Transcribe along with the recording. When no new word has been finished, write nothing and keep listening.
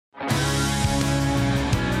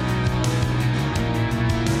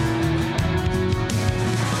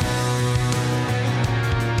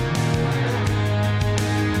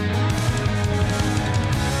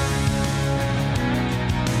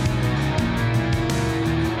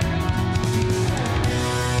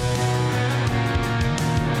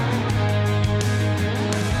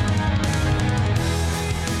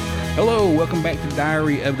Hello, welcome back to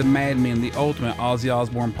Diary of the Madmen, the ultimate Ozzy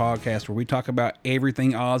Osbourne podcast where we talk about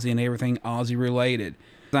everything Ozzy and everything Ozzy related.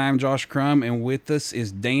 I'm Josh Crum, and with us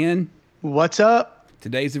is Dan. What's up?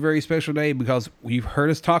 Today's a very special day because you've heard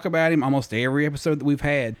us talk about him almost every episode that we've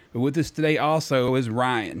had. But with us today also is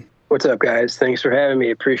Ryan. What's up, guys? Thanks for having me.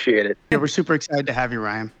 Appreciate it. Yeah, we're super excited to have you,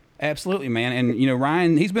 Ryan. Absolutely, man. And, you know,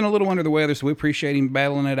 Ryan, he's been a little under the weather, so we appreciate him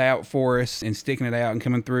battling it out for us and sticking it out and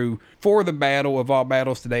coming through for the battle of all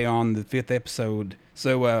battles today on the 5th episode.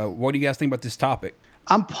 So what do you guys think about this topic?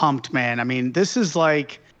 I'm pumped, man. I mean, this is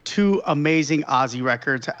like two amazing Ozzy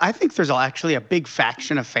records. I think there's actually a big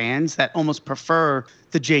faction of fans that almost prefer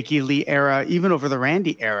the Jake E. Lee era, even over the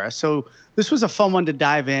Randy era. So this was a fun one to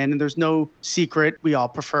dive in, and there's no secret. We all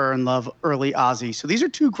prefer and love early Ozzy. So these are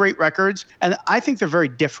two great records, and I think they're very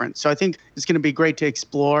different. So I think it's going to be great to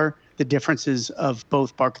explore the differences of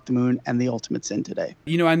both Bark at the Moon and The Ultimate Sin today.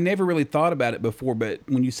 You know, I never really thought about it before, but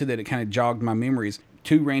when you said that, it kind of jogged my memories.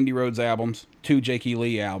 2 Randy Rhoads albums, 2 Jake E.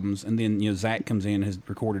 Lee albums, and then, you know, Zach comes in and has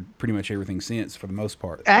recorded pretty much everything since for the most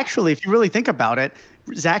part. Actually, if you really think about it,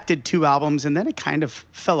 Zach did 2 albums, and then it kind of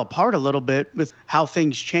fell apart a little bit with how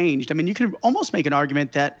things changed. I mean, you could almost make an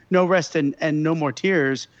argument that No Rest and No More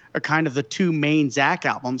Tears are kind of the 2 main Zach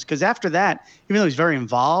albums, because after that, even though he's very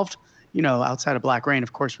involved, you know, outside of Black Rain,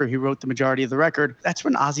 of course, where he wrote the majority of the record, that's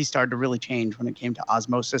when Ozzy started to really change when it came to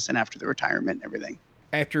Osmosis and after the retirement and everything.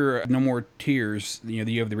 After No More Tears, you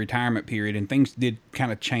know, you have the retirement period, and things did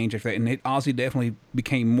kind of change after that. And Ozzy definitely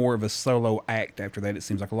became more of a solo act after that. It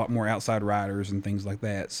seems like a lot more outside riders and things like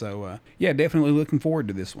that. So, yeah, definitely looking forward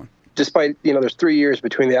to this one. Despite, you know, there's 3 years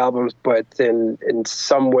between the albums, but in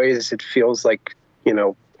some ways it feels like, you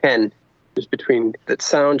know, 10. Just between the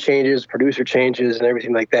sound changes, producer changes, and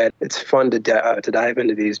everything like that. It's fun to dive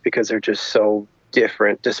into these because they're just so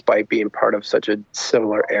different despite being part of such a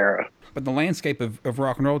similar era. But the landscape of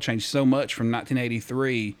rock and roll changed so much from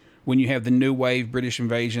 1983 when you have the new wave, British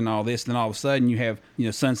Invasion, all this, then all of a sudden you have, you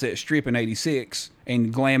know, Sunset Strip in 86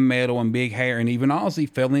 and glam metal and big hair, and even Ozzy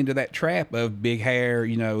fell into that trap of big hair,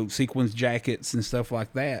 you know, sequins jackets and stuff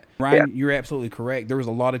like that. Ryan, yeah. You're absolutely correct. There was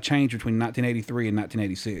a lot of change between 1983 and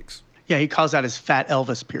 1986. Yeah, he calls that his Fat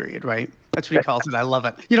Elvis period, right? That's what he calls it. I love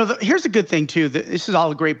it. You know, here's a good thing, too. This is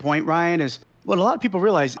all a great point, Ryan, is what a lot of people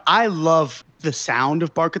realize. I love the sound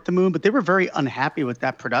of Bark at the Moon, but they were very unhappy with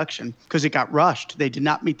that production because it got rushed. They did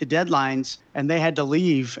not meet the deadlines, and they had to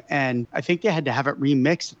leave. And I think they had to have it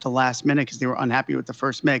remixed at the last minute because they were unhappy with the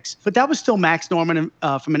first mix. But that was still Max Norman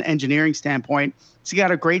from an engineering standpoint. So he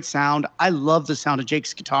got a great sound. I love the sound of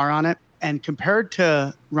Jake's guitar on it. And compared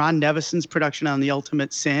to Ron Nevison's production on The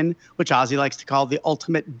Ultimate Sin, which Ozzy likes to call The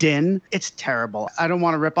Ultimate Din, it's terrible. I don't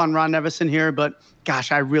want to rip on Ron Nevison here, but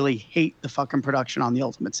gosh, I really hate the fucking production on The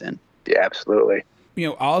Ultimate Sin. Yeah, absolutely. You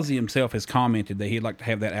know, Ozzy himself has commented that he'd like to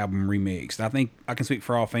have that album remixed. I think I can speak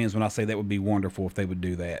for all fans when I say that would be wonderful if they would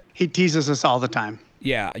do that. He teases us all the time.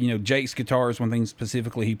 Yeah, you know, Jake's guitar is one thing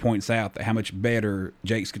specifically he points out, that how much better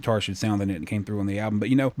Jake's guitar should sound than it came through on the album. But,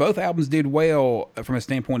 you know, both albums did well from a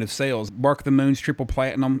standpoint of sales. Bark at the Moon's triple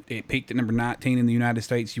platinum. It peaked at number 19 in the United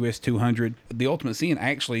States, US 200. The Ultimate Sin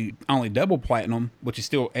actually only double platinum, which is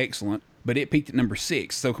still excellent, but it peaked at number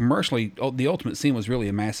 6. So commercially, The Ultimate Sin was really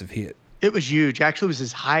a massive hit. It was huge. Actually, it was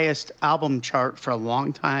his highest album chart for a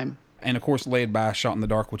long time. And, of course, led by Shot in the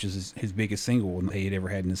Dark, which is his biggest single he had ever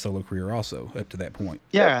had in his solo career also, up to that point.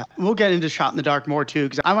 Yeah, we'll get into Shot in the Dark more, too,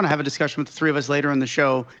 because I want to have a discussion with the three of us later in the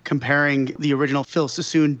show comparing the original Phil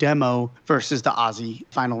Sassoon demo versus the Ozzy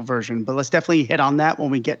final version. But let's definitely hit on that when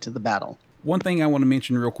we get to the battle. One thing I want to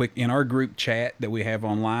mention real quick, in our group chat that we have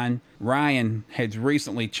online, Ryan has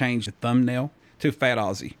recently changed the thumbnail to Fat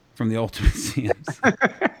Ozzy from The Ultimate Sins.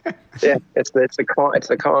 Yeah, it's the Kong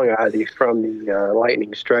Ozzy from the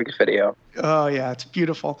Lightning Strike video. Oh yeah, it's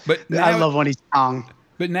beautiful. But now, I love when he's Kong.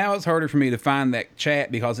 But now it's harder for me to find that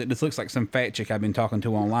chat because it just looks like some fat chick I've been talking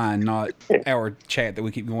to online, not our chat that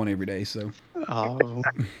we keep going every day. So. Oh,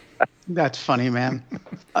 that's funny, man.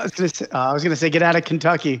 I was gonna say, get out of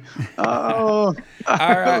Kentucky. Oh. All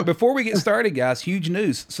right. Before we get started, guys, huge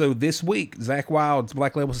news. So this week, Zakk Wylde's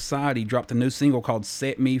Black Label Society dropped a new single called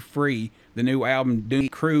 "Set Me Free." The new album, Doom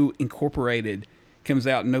Crew Incorporated, comes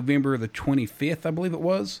out November the 25th, I believe it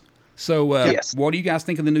was. So yes. What do you guys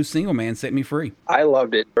think of the new single, man, Set Me Free? I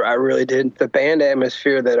loved it. I really did. The band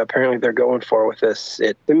atmosphere that apparently they're going for with this,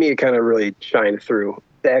 to me, it kind of really shined through.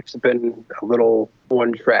 Zak's been a little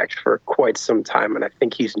one-track for quite some time, and I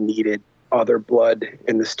think he's needed other blood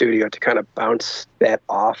in the studio to kind of bounce that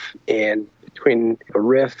off. And between the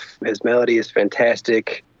riff, his melody is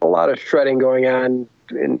fantastic. A lot of shredding going on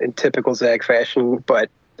in typical Zak fashion, but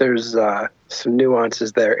there's some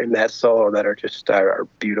nuances there in that solo that are just are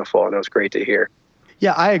beautiful, and it was great to hear.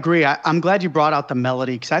 Yeah, I agree. I'm glad you brought out the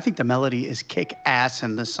melody because I think the melody is kick ass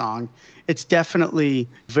in this song. It's definitely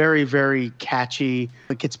very, very catchy.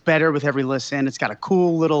 It gets better with every listen. It's got a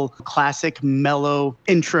cool little classic mellow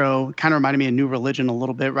intro. Kind of reminded me of New Religion a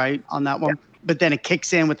little bit, right, on that one. Yeah. But then it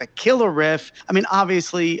kicks in with a killer riff. I mean,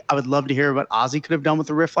 obviously, I would love to hear what Ozzy could have done with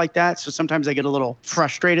a riff like that. So sometimes I get a little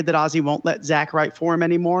frustrated that Ozzy won't let Zach write for him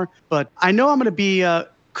anymore. But I know I'm going to be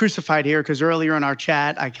crucified here because earlier in our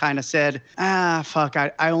chat, I kind of said, fuck,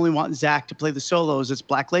 I only want Zach to play the solos. It's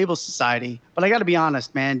Black Label Society. But I got to be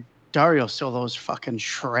honest, man, Dario's solos fucking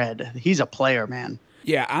shred. He's a player, man.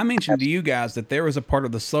 Yeah, I mentioned to you guys that there was a part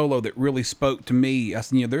of the solo that really spoke to me.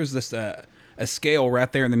 There's this a scale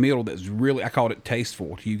right there in the middle that's really, I called it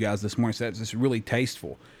tasteful to you guys this morning. So that's just really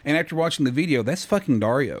tasteful. And after watching the video, that's fucking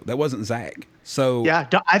Dario. That wasn't Zach. So yeah,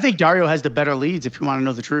 I think Dario has the better leads if you want to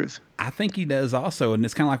know the truth. I think he does also. And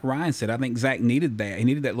it's kind of like Ryan said, I think Zach needed that. He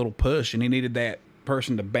needed that little push, and he needed that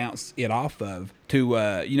person to bounce it off of to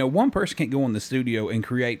one person can't go in the studio and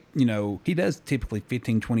create, he does typically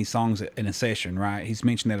 15 20 songs in a session, right? He's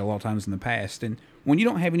mentioned that a lot of times in the past, and when you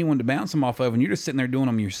don't have anyone to bounce them off of and you're just sitting there doing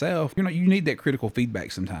them yourself, you need that critical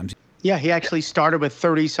feedback sometimes. Yeah, he actually started with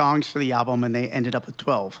 30 songs for the album and they ended up with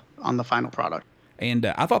 12 on the final product. And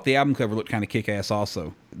I thought the album cover looked kind of kick-ass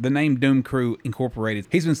also. The name Doom Crew Incorporated,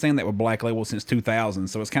 he's been saying that with Black Label since 2000,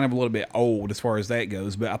 so it's kind of a little bit old as far as that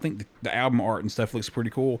goes, but I think the album art and stuff looks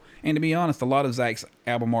pretty cool. And to be honest, a lot of Zach's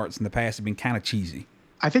album arts in the past have been kind of cheesy.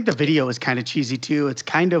 I think the video is kind of cheesy too. It's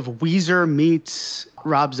kind of Weezer meets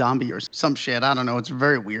Rob Zombie or some shit. I don't know. It's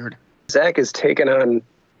very weird. Zach has taken on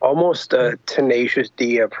almost a Tenacious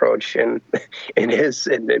D approach in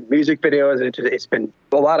the music videos. It's been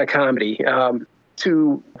a lot of comedy.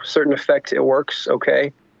 To a certain effect, it works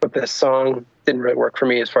okay, but this song didn't really work for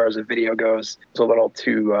me as far as the video goes. It's a little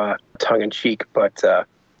too tongue-in-cheek, but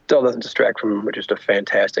still doesn't distract from just a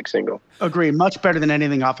fantastic single. Agree. Much better than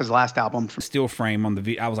anything off his last album. Still frame on the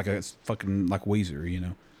video. I was like, it's fucking like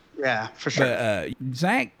Weezer, Yeah, for sure. But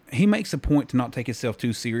Zach, he makes a point to not take himself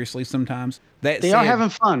too seriously sometimes. They are having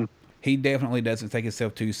fun. He definitely doesn't take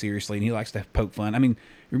himself too seriously, and he likes to poke fun. I mean,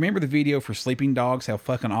 remember the video for Sleeping Dogs, how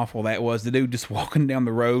fucking awful that was? The dude just walking down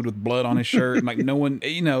the road with blood on his shirt, and like no one,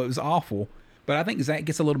 it was awful. But I think Zach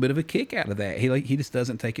gets a little bit of a kick out of that. He just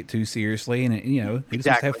doesn't take it too seriously, and he just wants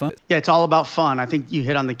to have fun. Yeah, it's all about fun. I think you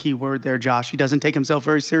hit on the key word there, Josh. He doesn't take himself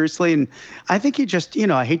very seriously, and I think he just,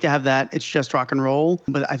 I hate to have that. It's just rock and roll,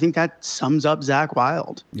 but I think that sums up Zach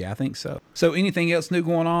Wilde. Yeah, I think so. So, anything else new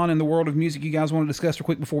going on in the world of music you guys want to discuss real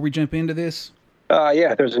quick before we jump into this?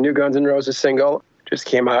 Yeah, there's a new Guns N' Roses single. Just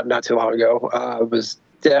came out not too long ago. I was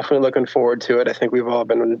definitely looking forward to it. I think we've all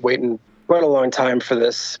been waiting quite a long time for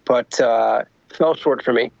this, but fell short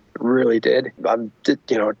for me. Really did. I'm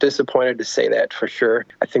disappointed to say that for sure.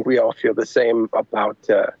 I think we all feel the same about,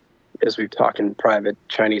 as we've talked in private,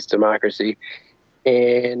 Chinese Democracy.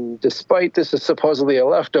 And despite this is supposedly a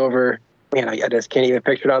leftover, I just can't even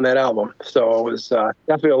picture it on that album. So it was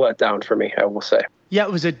definitely a letdown for me, I will say. Yeah,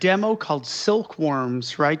 it was a demo called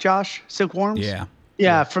Silkworms, right, Josh? Silkworms?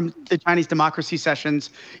 Yeah, from the Chinese Democracy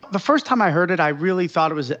sessions. The first time I heard it, I really thought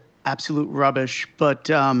it was absolute rubbish. But,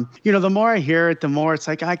 the more I hear it, the more it's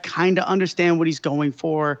like I kind of understand what he's going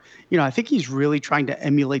for. I think he's really trying to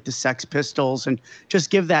emulate the Sex Pistols and just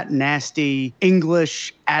give that nasty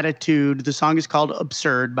English attitude. The song is called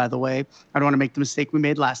Absurd, by the way. I don't want to make the mistake we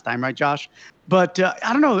made last time, right, Josh? But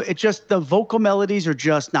I don't know. It just, the vocal melodies are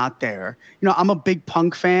just not there. I'm a big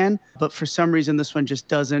punk fan, but for some reason, this one just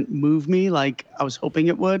doesn't move me like I was hoping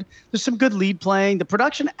it would. There's some good lead playing. The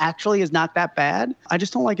production actually is not that bad. I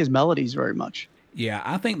just don't like his melodies very much. Yeah,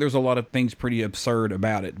 I think there's a lot of things pretty absurd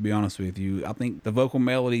about it, to be honest with you. I think the vocal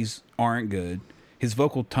melodies aren't good. His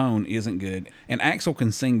vocal tone isn't good. And Axl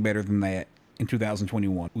can sing better than that in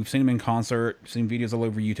 2021. We've seen him in concert, seen videos all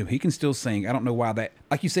over YouTube. He can still sing. I don't know why that,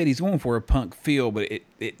 like you said, he's going for a punk feel, but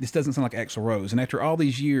this doesn't sound like Axl Rose. And after all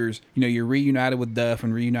these years, you're reunited with Duff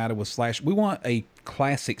and reunited with Slash. We want a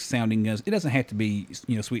classic sounding Guns. It doesn't have to be,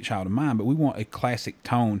 Sweet Child of Mine, but we want a classic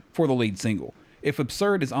tone for the lead single. If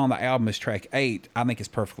Absurd is on the album as track 8, I think it's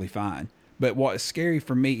perfectly fine. But what's scary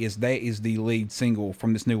for me is that is the lead single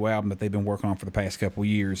from this new album that they've been working on for the past couple of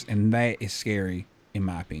years, and that is scary, in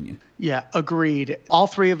my opinion. Yeah, agreed. All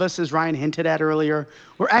three of us, as Ryan hinted at earlier,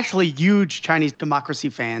 we're actually huge Chinese Democracy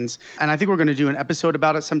fans. And I think we're going to do an episode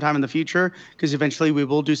about it sometime in the future, because eventually we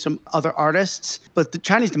will do some other artists. But the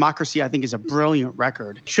Chinese Democracy, I think, is a brilliant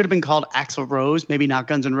record. Should have been called Axl Rose, maybe not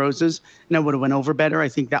Guns N' Roses, and it would have went over better. I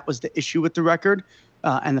think that was the issue with the record,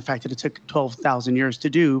 and the fact that it took 12,000 years to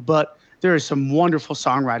do. But there is some wonderful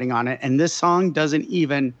songwriting on it. And this song doesn't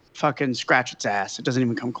even fucking scratch its ass. It doesn't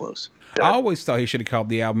even come close. I always thought he should have called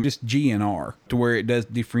the album just GNR, to where it does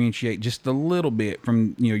differentiate just a little bit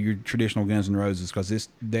from, your traditional Guns N' Roses, because it's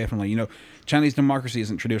definitely, Chinese Democracy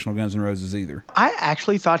isn't traditional Guns N' Roses either. I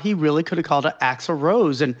actually thought he really could have called it Axl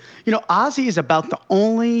Rose. And, Ozzy is about the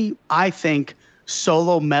only, I think,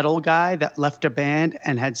 solo metal guy that left a band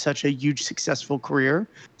and had such a huge successful career.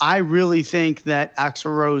 I really think that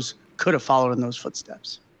Axl Rose could have followed in those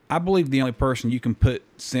footsteps. I believe the only person you can put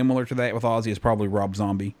similar to that with Ozzy is probably Rob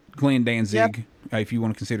Zombie. Glenn Danzig, if you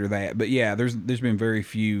want to consider that. But yeah, there's been very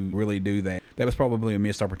few really do that. That was probably a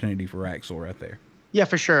missed opportunity for Axl right there. Yeah,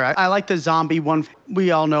 for sure. I like the Zombie one.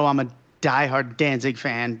 We all know I'm a diehard Danzig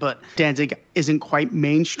fan, but Danzig isn't quite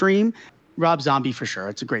mainstream. Rob Zombie for sure.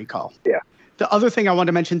 It's a great call. Yeah. The other thing I wanted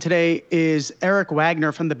to mention today is Eric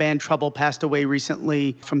Wagner from the band Trouble passed away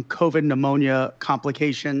recently from COVID pneumonia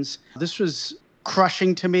complications. This was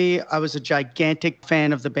crushing to me. I was a gigantic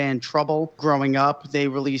fan of the band Trouble growing up. They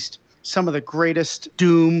released some of the greatest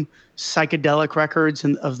doom psychedelic records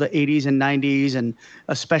of the 80s and 90s, and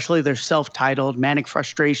especially their self-titled Manic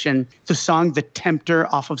Frustration. The song The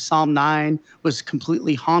Tempter off of Psalm 9 was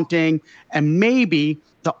completely haunting, and maybe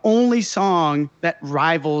the only song that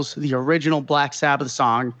rivals the original Black Sabbath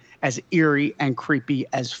song as eerie and creepy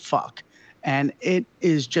as fuck. And it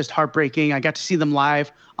is just heartbreaking. I got to see them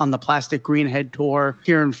live on the Plastic Greenhead tour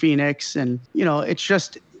here in Phoenix. And,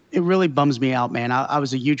 it really bums me out, man. I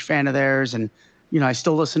was a huge fan of theirs, and, I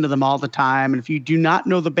still listen to them all the time. And if you do not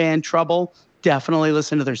know the band Trouble, definitely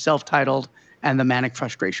listen to their self-titled and the Manic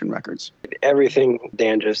Frustration records. Everything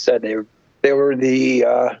Dan just said, they were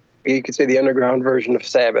the, you could say the underground version of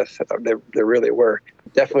Sabbath. They really were.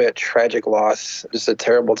 Definitely a tragic loss, just a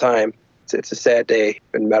terrible time. It's a sad day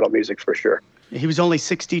in metal music for sure. He was only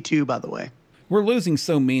 62, by the way. We're losing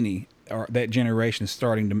so many. That generation is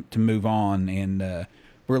starting to move on, and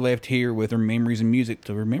we're left here with their memories and music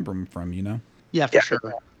to remember them from, Yeah, for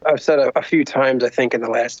sure. I've said a few times, I think, in the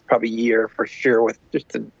last probably year for sure, with just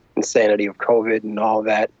the insanity of COVID and all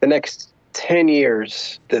that. The next 10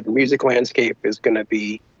 years, the music landscape is going to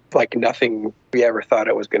be like nothing we ever thought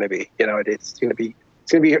it was going to be. It's going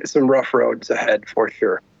to be some rough roads ahead for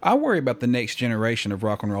sure. I worry about the next generation of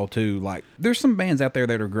rock and roll too. Like, there's some bands out there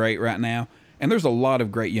that are great right now, and there's a lot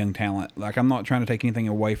of great young talent. Like, I'm not trying to take anything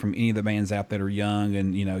away from any of the bands out that are young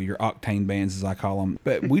and, your octane bands, as I call them,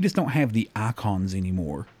 but we just don't have the icons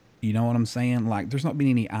anymore. You know what I'm saying? Like, there's not been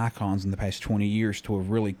any icons in the past 20 years to have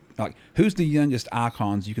really, like, who's the youngest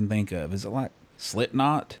icons you can think of? Is it like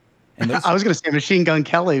Slipknot? And I was going to say Machine Gun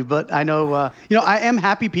Kelly, but I know, I am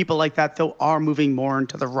happy people like that, though, are moving more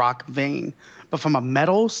into the rock vein. But from a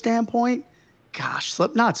metal standpoint, gosh,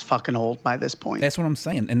 Slipknot's fucking old by this point. That's what I'm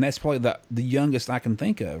saying. And that's probably the youngest I can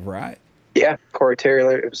think of, right? Yeah, Corey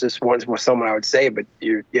Taylor, it was just one with someone I would say, but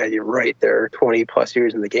you're right. They're 20 plus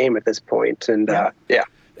years in the game at this point. And yeah.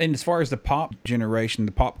 And as far as the pop generation,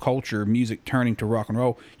 the pop culture, music turning to rock and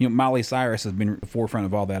roll, Miley Cyrus has been at the forefront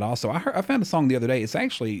of all that also. I found a song the other day. It's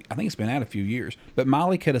actually, I think it's been out a few years, but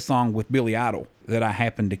Miley had a song with Billy Idol that I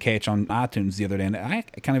happened to catch on iTunes the other day, and I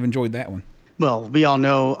kind of enjoyed that one. Well, we all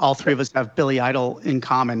know, all three of us have Billy Idol in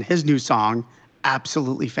common. His new song,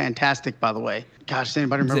 absolutely fantastic, by the way. Gosh, does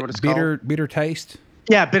anybody remember what it's called? Bitter Taste?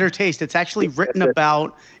 Yeah, Bitter Taste. It's actually written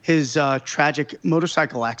about his tragic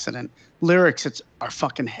motorcycle accident. Lyrics are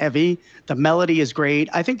fucking heavy. The melody is great.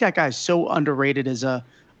 I think that guy's so underrated as a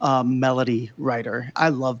melody writer. I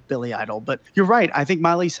love Billy Idol, but you're right. I think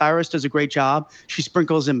Miley Cyrus does a great job. She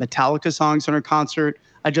sprinkles in Metallica songs on her concert.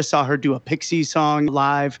 I just saw her do a Pixies song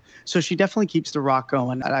live. So she definitely keeps the rock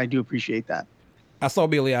going, and I do appreciate that. I saw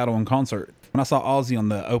Billy Idol in concert. When I saw Ozzy on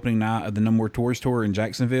the opening night of the No More Tours tour in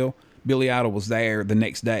Jacksonville, Billy Idol was there the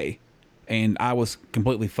next day. And I was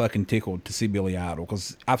completely fucking tickled to see Billy Idol,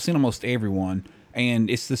 because I've seen almost everyone, and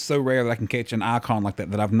it's just so rare that I can catch an icon like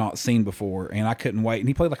that I've not seen before, and I couldn't wait. And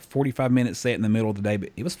he played like a 45-minute set in the middle of the day, but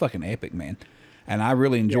it was fucking epic, man. And I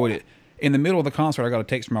really enjoyed it. In the middle of the concert, I got a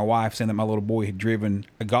text from my wife saying that my little boy had driven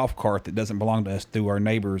a golf cart that doesn't belong to us through our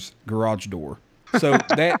neighbor's garage door. So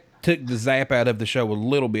that took the zap out of the show a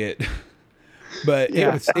little bit. But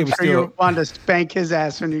yeah, it was still, you wanted to spank his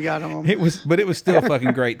ass when you got home. It was still a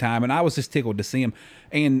fucking great time, and I was just tickled to see him.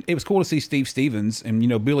 And it was cool to see Steve Stevens and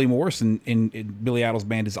Billy Morrison in Billy Idol's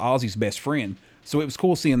band is Ozzy's best friend. So it was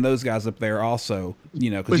cool seeing those guys up there also.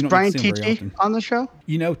 Because was Brian T.G. on the show?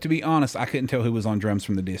 To be honest, I couldn't tell who was on drums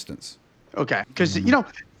from the distance. Okay, because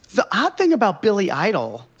the odd thing about Billy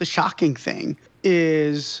Idol, the shocking thing,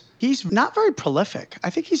 is he's not very prolific. I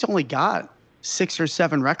think he's only got 6 or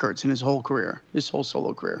 7 records in his whole career, his whole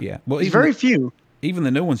solo career. Yeah. Well, very few. Even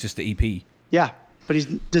the new one's just the EP. Yeah, but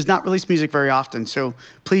he does not release music very often, so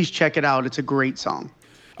please check it out. It's a great song.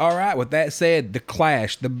 All right, with that said, the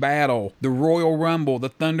Clash, the Battle, the Royal Rumble, the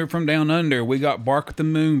Thunder from Down Under, we got Bark at the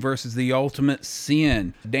Moon versus the Ultimate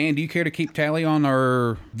Sin. Dan, do you care to keep tally on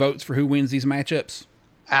our votes for who wins these matchups?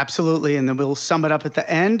 Absolutely, and then we'll sum it up at the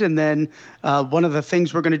end. And then one of the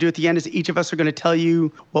things we're going to do at the end is each of us are going to tell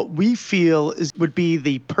you what we feel would be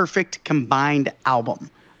the perfect combined album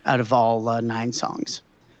out of all 9 songs.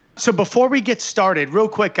 So before we get started, real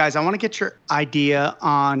quick, guys, I want to get your idea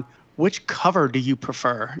on which cover do you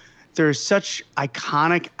prefer? There's such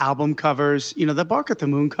iconic album covers. You know, the Bark at the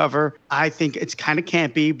Moon cover, I think it's kind of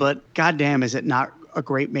campy, but goddamn, is it not a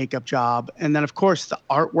great makeup job? And then, of course, the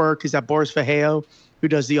artwork is that Boris Vallejo, who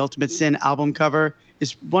does the Ultimate Sin album cover,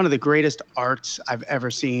 is one of the greatest arts I've ever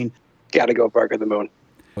seen. Gotta go Bark at the Moon.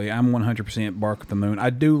 I'm 100% Bark at the Moon. I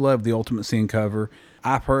do love the Ultimate Sin cover.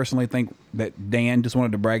 I personally think that Dan just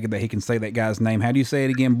wanted to brag that he can say that guy's name. How do you say it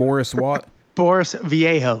again? Boris what? Boris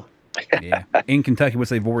Vallejo. Yeah. In Kentucky, we'd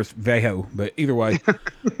say Boris Vallejo, but either way.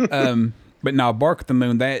 But no, Bark at the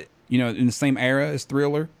Moon, that, you know, in the same era as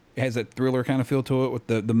Thriller. It has that Thriller kind of feel to it with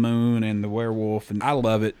the moon and the werewolf, and I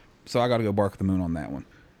love it. So I got to go Bark at the Moon on that one.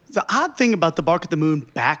 The odd thing about the Bark at the Moon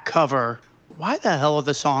back cover, why the hell are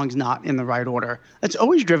the songs not in the right order? That's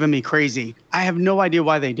always driven me crazy. I have no idea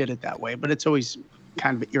why they did it that way, but it's always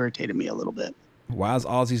kind of irritated me a little bit. Why is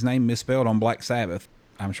Ozzy's name misspelled on Black Sabbath?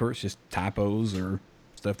 I'm sure it's just typos or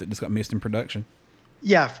stuff that just got missed in production.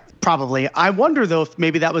 Yeah, probably. I wonder, though, if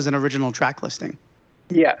maybe that was an original track listing.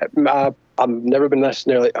 Yeah, I've never been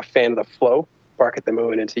necessarily a fan of the flow. Bark at the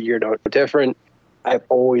Moon and To You're No Different. I've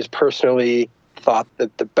always personally thought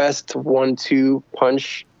that the best 1-2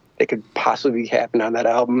 punch that could possibly happen on that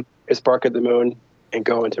album is Bark at the Moon and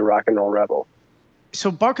Go Into Rock and Roll Rebel.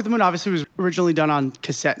 So Bark at the Moon obviously was originally done on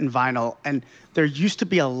cassette and vinyl, and there used to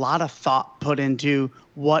be a lot of thought put into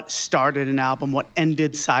what started an album, what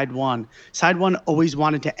ended side one. Side one always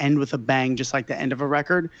wanted to end with a bang, just like the end of a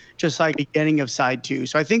record, just like the beginning of side 2.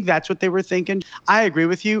 So I think that's what they were thinking. I agree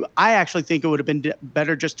with you. I actually think it would have been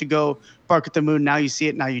better just to go Bark at the Moon, Now You See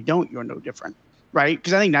It, Now You Don't, You're No Different. Right?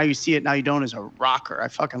 Because I think Now You See It, Now You Don't is a rocker. I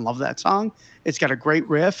fucking love that song. It's got a great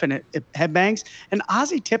riff and it headbangs. And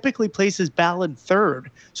Ozzy typically plays his ballad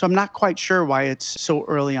third. So I'm not quite sure why it's so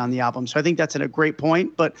early on the album. So I think that's a great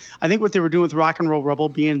point. But I think what they were doing with Rock and Roll Rebel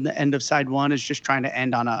being the end of side 1 is just trying to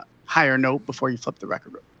end on a higher note before you flip the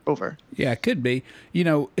record over. Yeah, it could be. You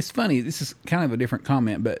know, it's funny. This is kind of a different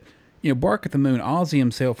comment, but, you know, Bark at the Moon, Ozzy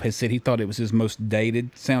himself has said he thought it was his most dated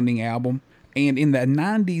sounding album. And in the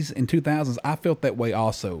 90s and 2000s, I felt that way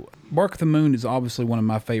also. Bark at the Moon is obviously one of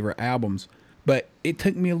my favorite albums, but it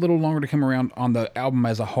took me a little longer to come around on the album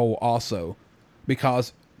as a whole also,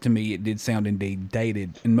 because to me it did sound indeed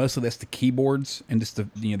dated, and mostly that's the keyboards and just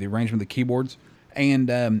the arrangement of the keyboards. And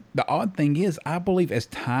the odd thing is, I believe as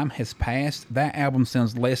time has passed, that album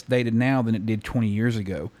sounds less dated now than it did 20 years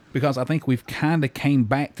ago, because I think we've kind of came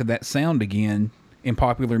back to that sound again in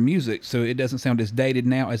popular music, so it doesn't sound as dated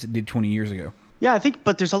now as it did 20 years ago. Yeah, I think,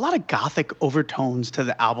 but there's a lot of gothic overtones to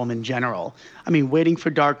the album in general. I mean, Waiting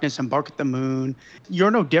for Darkness and Bark at the Moon,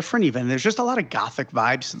 You're No Different even. There's just a lot of gothic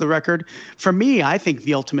vibes to the record. For me, I think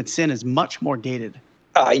The Ultimate Sin is much more dated.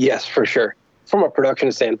 Yes, for sure. From a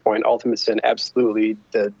production standpoint, Ultimate Sin absolutely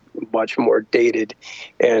the much more dated.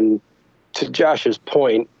 And to Josh's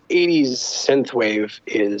point, 80s synthwave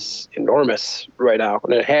is enormous right now,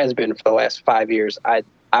 and it has been for the last 5 years.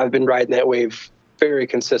 I've been riding that wave very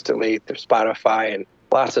consistently through Spotify and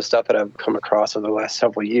lots of stuff that I've come across over the last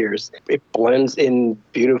several years. It blends in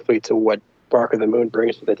beautifully to what Bark of the Moon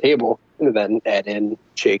brings to the table, and then add in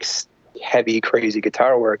Jake's heavy, crazy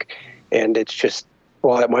guitar work, and it's just,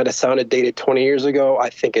 while it might have sounded dated 20 years ago, I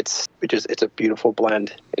think it's a beautiful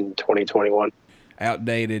blend in 2021.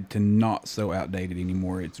 Outdated to not so outdated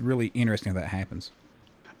anymore. It's really interesting how that happens.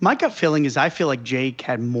 My gut feeling is I feel like Jake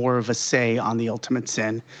had more of a say on The Ultimate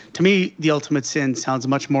Sin. To me, The Ultimate Sin sounds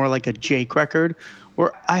much more like a Jake record,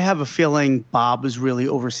 where I have a feeling Bob was really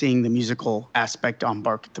overseeing the musical aspect on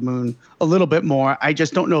Bark at the Moon a little bit more. I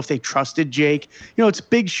just don't know if they trusted Jake. You know, it's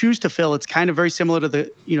big shoes to fill. It's kind of very similar to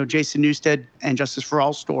the, Jason Newsted and Justice for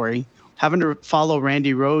All story. Having to follow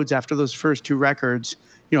Randy Rhoads after those first 2 records,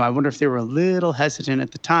 I wonder if they were a little hesitant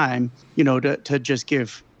at the time, to just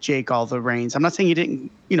give Jake all the reins. I'm not saying he didn't,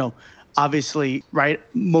 obviously write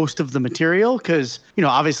most of the material, because,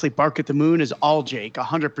 obviously Bark at the Moon is all Jake,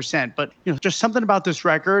 100%. But, just something about this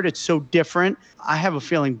record, it's so different. I have a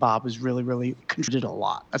feeling Bob has really, really contributed a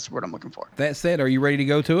lot. That's the word I'm looking for. That said, are you ready to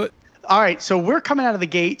go to it? All right, so we're coming out of the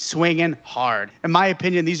gate swinging hard. In my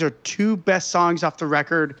opinion, these are two best songs off the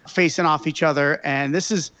record facing off each other, and this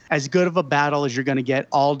is as good of a battle as you're going to get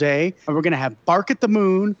all day. And we're going to have Bark at the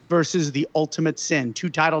Moon versus The Ultimate Sin, two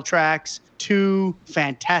title tracks, two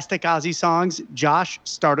fantastic Ozzy songs. Josh,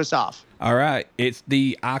 start us off. All right, it's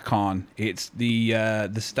the icon. It's the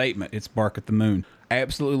statement. It's Bark at the Moon. I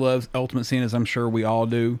absolutely love Ultimate Sin, as I'm sure we all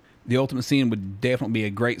do. The Ultimate Sin would definitely be a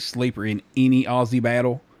great sleeper in any Ozzy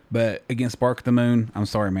battle. But against Bark at the Moon, I'm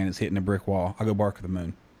sorry, man, it's hitting a brick wall. I'll go Bark at the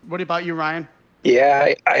Moon. What about you, Ryan?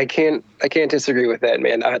 Yeah, I can't disagree with that,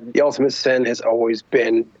 man. The Ultimate Sin has always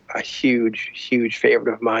been a huge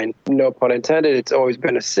favorite of mine. No pun intended. It's always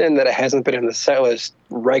been a sin that it hasn't been in the set list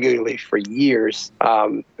regularly for years.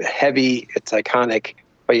 Heavy, it's iconic,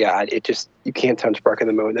 but yeah, you can't touch Bark at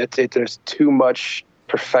the Moon. There's too much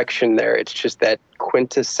perfection there. It's just that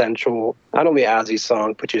quintessential, not only Ozzy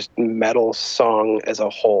song, but just metal song as a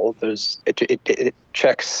whole. It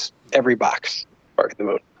checks every box. Bark at the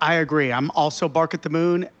Moon. I agree. I'm also Bark at the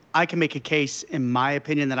Moon. I can make a case, in my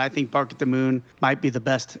opinion, that I think Bark at the Moon might be the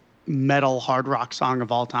best metal hard rock song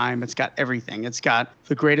of all time. It's got everything. It's got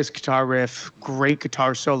the greatest guitar riff, great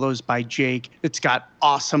guitar solos by Jake. It's got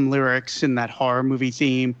awesome lyrics in that horror movie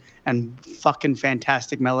theme, and fucking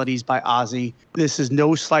fantastic melodies by Ozzy. This is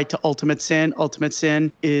no slight to Ultimate Sin. Ultimate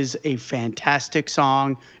Sin is a fantastic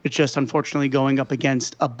song. It's just unfortunately going up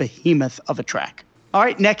against a behemoth of a track. All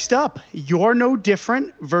right, next up, You're No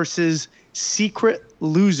Different versus Secret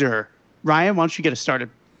Loser. Ryan, why don't you get us started?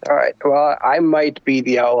 All right. Well, I might be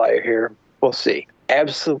the outlier here. We'll see.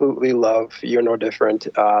 Absolutely love You're No Different.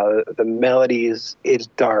 The melodies, it's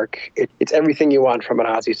dark. It's everything you want from an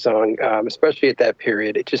Ozzy song, especially at that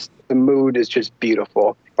period. The mood is just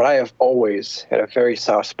beautiful. But I have always had a very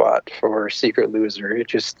soft spot for Secret Loser. It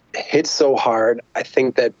just hits so hard. I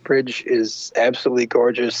think that bridge is absolutely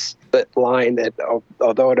gorgeous. That line that,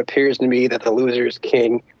 although it appears to me that the loser is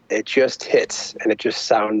king, it just hits and it just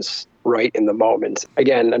sounds right in the moment.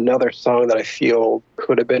 Again, another song that I feel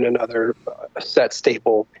could have been another set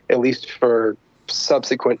staple, at least for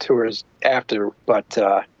subsequent tours after. But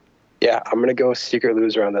yeah, I'm going to go Secret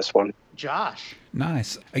Loser on this one. Josh.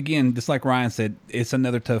 Nice. Again, just like Ryan said, it's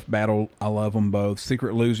another tough battle. I love them both.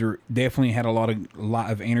 Secret Loser definitely had a lot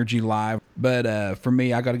of energy live. But for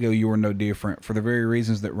me, I got to go You're No Different for the very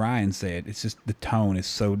reasons that Ryan said. It's just the tone is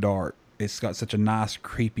so dark. It's got such a nice,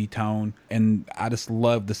 creepy tone, and I just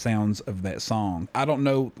love the sounds of that song. I don't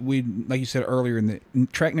know, like you said earlier,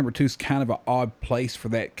 track number 2 is kind of an odd place for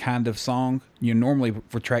that kind of song. Normally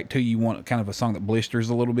for track 2, you want kind of a song that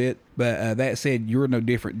blisters a little bit. But that said, You're No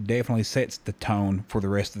Different definitely sets the tone for the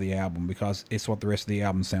rest of the album because it's what the rest of the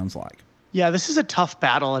album sounds like. Yeah, this is a tough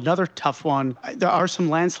battle, another tough one. There are some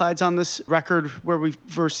landslides on this record where we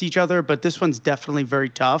verse each other, but this one's definitely very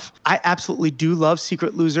tough. I absolutely do love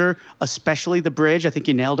Secret Loser, especially the bridge. I think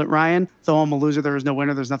you nailed it, Ryan. Though I'm a loser, there is no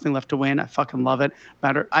winner. There's nothing left to win. I fucking love it.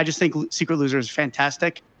 I just think Secret Loser is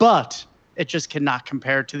fantastic, but it just cannot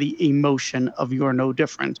compare to the emotion of You're No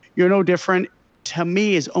Different. You're No Different, to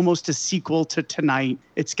me, is almost a sequel to Tonight.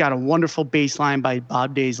 It's got a wonderful bass line by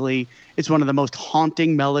Bob Daisley. It's one of the most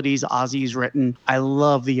haunting melodies Ozzy's written. I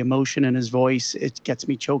love the emotion in his voice. It gets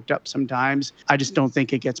me choked up sometimes. I just don't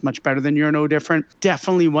think it gets much better than You're No Different.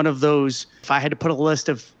 Definitely one of those, if I had to put a list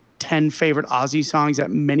of 10 favorite Ozzy songs that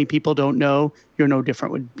many people don't know, You're No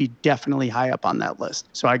Different would be definitely high up on that list.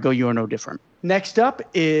 So I go You're No Different. Next up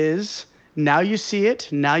is Now You See It,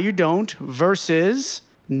 Now You Don't versus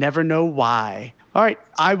Never Know Why. All right,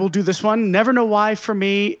 I will do this one. Never Know Why for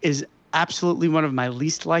me is absolutely one of my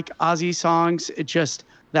least liked Ozzy songs. It just,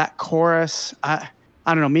 that chorus, I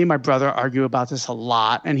don't know, me and my brother argue about this a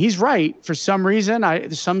lot, and he's right. For some reason,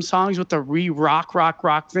 some songs with the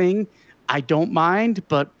rock thing, I don't mind,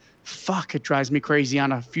 but fuck, it drives me crazy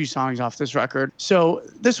on a few songs off this record. So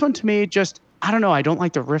this one to me, just, I don't know, I don't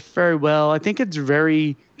like the riff very well. I think it's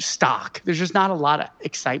very stock. There's just not a lot of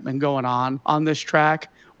excitement going on this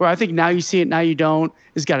track. Where I think Now You See It, Now You Don't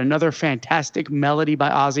has got another fantastic melody by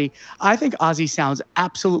Ozzy. I think Ozzy sounds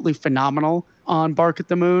absolutely phenomenal on Bark at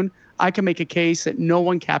the Moon. I can make a case that no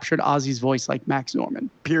one captured Ozzy's voice like Max Norman,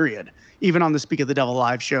 period. Even on the Speak of the Devil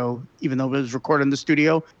live show, even though it was recorded in the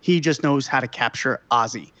studio, he just knows how to capture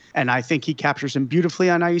Ozzy. And I think he captures him beautifully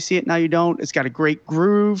on Now You See It, Now You Don't. It's got a great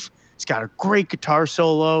groove. It's got a great guitar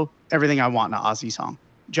solo. Everything I want in an Ozzy song.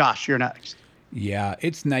 Josh, you're next. Yeah,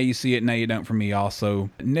 it's Now You See It, Now You Don't for me also.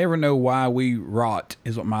 Never Know Why We Rot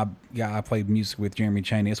is what my guy I played music with, Jeremy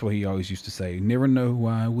Chaney, that's what he always used to say. Never know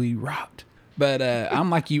why we rot. But I'm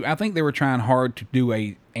like you. I think they were trying hard to do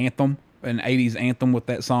an 80s anthem with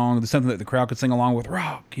that song. Something that the crowd could sing along with,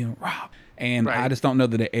 rock. And I just don't know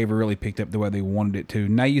that it ever really picked up the way they wanted it to.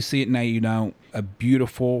 Now You See It, Now You Don't. A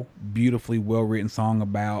beautiful, beautifully well-written song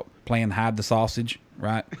about playing hide the sausage,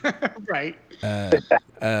 right? Right.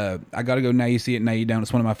 I got to go Now You See It, Now You Don't.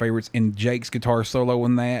 It's one of my favorites. And Jake's guitar solo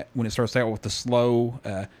in that, when it starts out with the slow,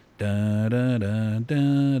 da da da da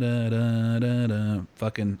da da da da,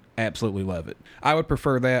 fucking absolutely love it. I would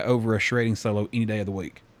prefer that over a shredding solo any day of the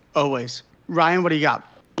week. Always. Ryan, what do you got?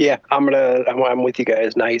 Yeah, I'm with you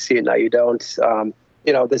guys. Now You See It, Now You Don't.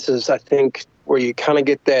 This is, I think, where you kind of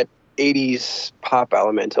get that 80s pop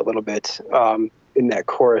element a little bit in that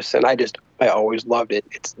chorus. And I always loved it.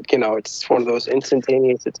 It's one of those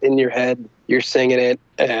instantaneous, it's in your head, you're singing it,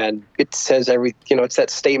 and it says it's that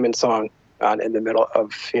statement song in the middle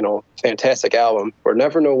of, fantastic album. Or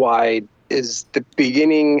Never Know Why is the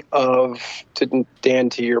beginning of, Dan,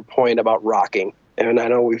 to your point about rocking. And I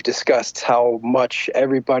know we've discussed how much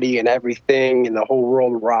everybody and everything in the whole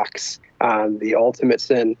world rocks on The Ultimate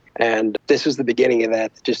Sin. And this was the beginning of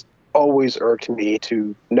that. It just always irked me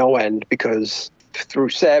to no end, because through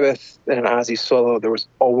Sabbath and an Ozzy solo, there was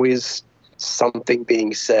always something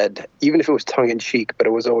being said, even if it was tongue-in-cheek, but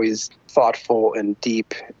it was always thoughtful and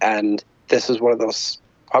deep. And this is one of those,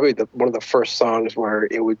 probably one of the first songs where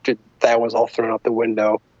that was all thrown out the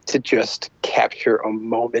window to just capture a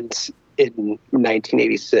moment in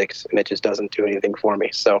 1986, and it just doesn't do anything for me.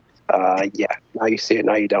 So, Now You See It,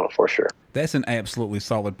 Now You Don't, for sure. That's an absolutely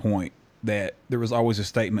solid point, that there was always a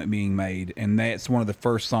statement being made, and that's one of the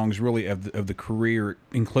first songs really of the career,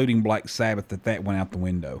 including Black Sabbath, that went out the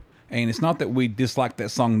window. And it's not that we disliked that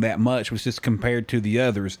song that much, it was just compared to the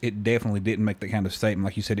others, it definitely didn't make that kind of statement.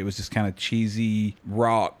 Like you said, it was just kind of cheesy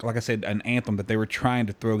rock, like I said, an anthem that they were trying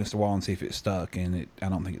to throw against the wall and see if it stuck, and I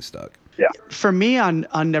don't think it stuck. Yeah. For me, on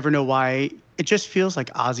Never Know Why, it just feels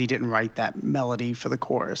like Ozzy didn't write that melody for the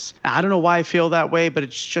chorus. I don't know why I feel that way, but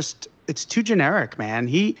it's too generic,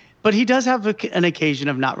 man. But he does have an occasion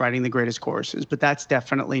of not writing the greatest choruses, but that's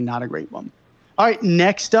definitely not a great one. All right,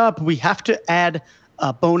 next up, we have to add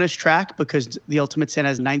a bonus track because The Ultimate Sin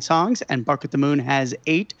has 9 songs and Bark at the Moon has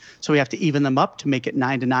 8. So we have to even them up to make it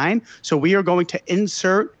 9-9. So we are going to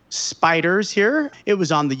insert Spiders here. It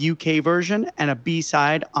was on the UK version and a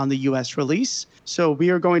B-side on the US release. So we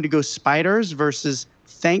are going to go Spiders versus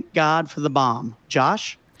Thank God for the Bomb.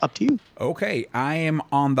 Josh, up to you. Okay, I am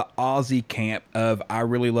on the Ozzy camp of I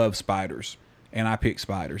really love Spiders, and I picked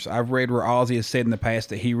Spiders. I've read where Ozzy has said in the past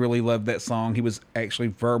that he really loved that song. He was actually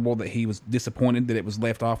verbal that he was disappointed that it was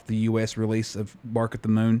left off the US release of Bark at the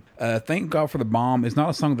Moon. Thank God for the Bomb is not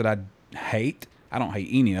a song that I hate. I don't hate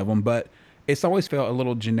any of them, but it's always felt a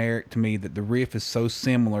little generic to me that the riff is so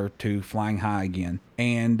similar to Flying High Again.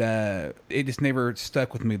 And it just never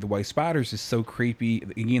stuck with me the way Spiders is so creepy.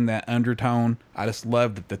 Again, that undertone. I just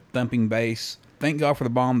love the thumping bass. Thank God for the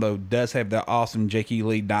Bomb, though, does have that awesome Jake E.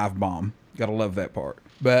 Lee dive bomb. Gotta love that part.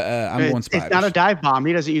 But I'm going Spiders. It's not a dive bomb.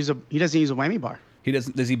 He doesn't use a whammy bar. He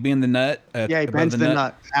doesn't. Does he bend the nut? Yeah, he bends the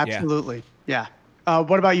nut. Absolutely. Yeah.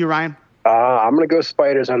 What about you, Ryan? I'm gonna go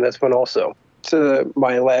Spiders on this one also. To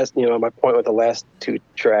my point with the last 2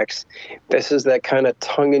 tracks, this is that kind of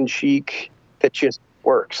tongue-in-cheek that just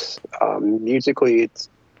works. Musically, it's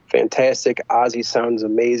fantastic. Ozzy sounds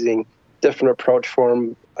amazing. Different approach for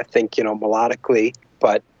him, I think, melodically.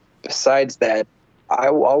 But besides that,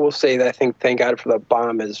 I will say that I think Thank God for the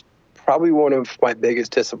Bomb is probably one of my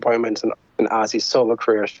biggest disappointments in Ozzy's solo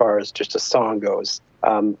career as far as just a song goes.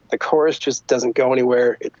 The chorus just doesn't go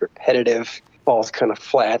anywhere. It's repetitive. Falls kind of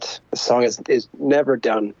flat. The song is never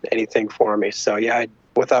done anything for me. So yeah,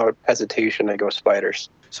 without hesitation, I go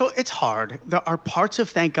Spiders. So it's hard. There are parts of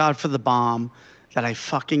Thank God for the Bomb that I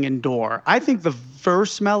fucking adore. I think the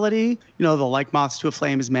verse melody, the like moths to a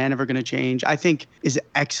flame is man never gonna change, I think is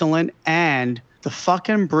excellent. And the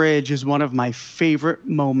fucking bridge is one of my favorite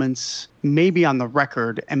moments, maybe on the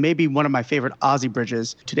record, and maybe one of my favorite Ozzy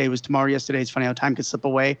bridges. Today was tomorrow, yesterday is funny how time could slip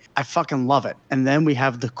away. I fucking love it. And then we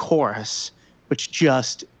have the chorus, which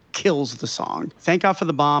just kills the song. Thank God for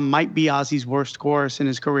the Bomb might be Ozzy's worst chorus in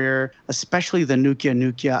his career, especially the Nukia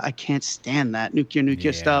Nukia. I can't stand that Nukia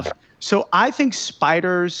Nukia stuff. So I think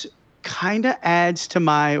Spiders kind of adds to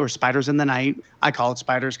or Spiders in the Night. I call it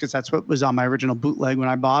Spiders because that's what was on my original bootleg when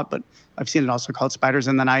I bought, but I've seen it also called Spiders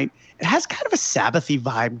in the Night. It has kind of a Sabbathy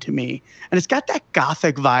vibe to me. And it's got that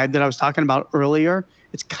gothic vibe that I was talking about earlier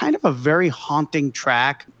It's kind of a very haunting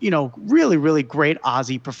track. Really, really great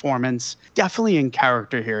Ozzy performance. Definitely in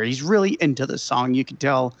character here. He's really into the song. You can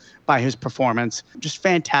tell by his performance. Just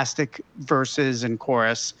fantastic verses and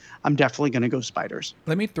chorus. I'm definitely going to go Spiders.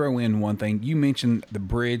 Let me throw in one thing. You mentioned the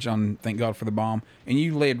bridge on Thank God for the Bomb, and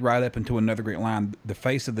you led right up into another great line. The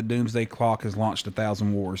face of the doomsday clock has launched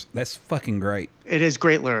 1,000 wars. That's fucking great. It is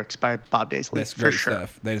great lyrics by Bob Daisley. That's great for sure.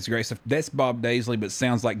 stuff. That is great stuff. That's Bob Daisley, but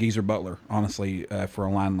sounds like Geezer Butler, honestly, for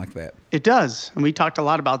a line like that. It does. And we talked a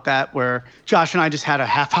lot about that, where Josh and I just had a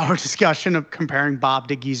half-hour discussion of comparing Bob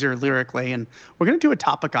to Geezer lyrically, and we're going to do a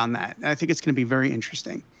topic on that. I think it's going to be very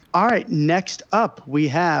interesting. All right, next up, we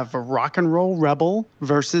have Rock and Roll Rebel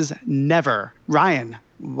versus Never. Ryan,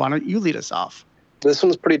 why don't you lead us off? This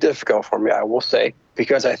one's pretty difficult for me, I will say,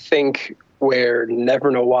 because I think where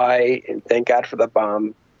Never Know Why and Thank God for the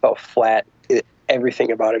Bomb fell flat,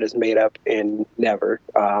 everything about it is made up in Never.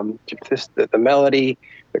 Just the melody,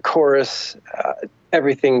 the chorus,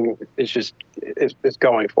 everything is just is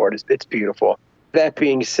going for it. It's beautiful. That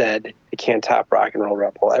being said, it can't top Rock and Roll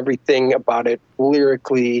Rebel. Everything about it,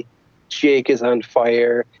 lyrically, Jake is on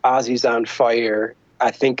fire, Ozzy's on fire.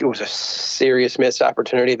 I think it was a serious missed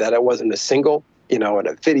opportunity that it wasn't a single, in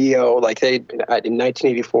a video. Like in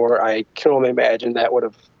 1984, I can only imagine that would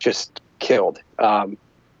have just killed.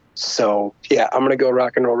 So yeah, I'm gonna go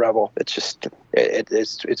Rock and Roll Rebel. It's just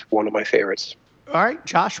it's one of my favorites. All right,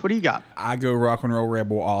 Josh, what do you got? I go Rock and Roll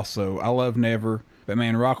Rebel also. I love Never. But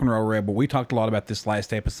man, Rock and Roll Rebel, we talked a lot about this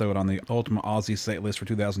last episode on the Ultimate Ozzy set list for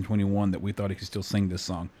 2021 that we thought he could still sing this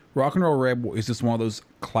song. Rock and Roll Rebel is just one of those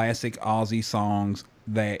classic Ozzy songs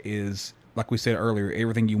that is, like we said earlier,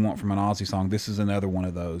 everything you want from an Ozzy song. This is another one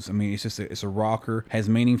of those. I mean, it's a rocker, has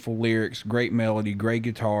meaningful lyrics, great melody, great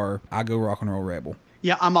guitar. I go Rock and Roll Rebel.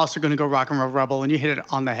 Yeah, I'm also going to go Rock and Roll Rebel, and you hit it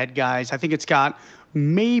on the head, guys. I think it's got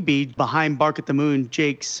maybe behind Bark at the Moon,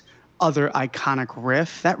 Jake's other iconic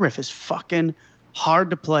riff. That riff is fucking hard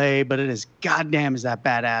to play, but it is goddamn is that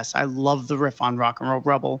badass. I love the riff on Rock and Roll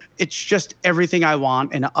Rebel. It's just everything I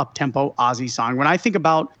want in an up-tempo Ozzy song. When I think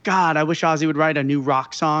about, God, I wish Ozzy would write a new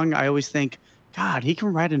rock song, I always think, God, he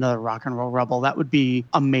can write another Rock and Roll Rebel. That would be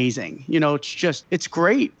amazing. It's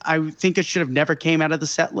great. I think it should have never came out of the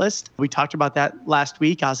set list. We talked about that last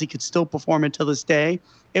week. Ozzy could still perform it to this day.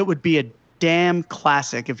 It would be a damn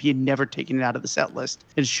classic if he had never taken it out of the set list.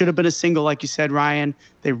 It should have been a single, like you said, Ryan.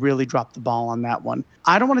 They really dropped the ball on that one.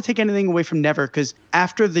 I don't want to take anything away from Never, because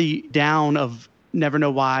after the down of Never Know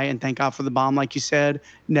Why and Thank God for the Bomb, like you said,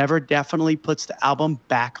 Never definitely puts the album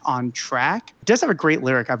back on track. It does have a great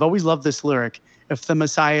lyric. I've always loved this lyric. If the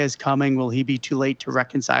Messiah is coming, will he be too late to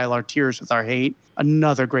reconcile our tears with our hate?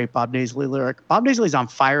 Another great Bob Daisley lyric. Bob Daisley's on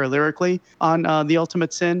fire lyrically on The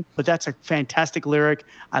Ultimate Sin, but that's a fantastic lyric.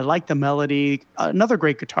 I like the melody. Another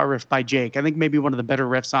great guitar riff by Jake. I think maybe one of the better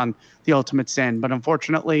riffs on The Ultimate Sin, but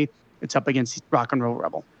unfortunately, it's up against Rock and Roll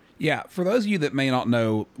Rebel. Yeah, for those of you that may not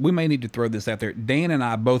know, we may need to throw this out there. Dan and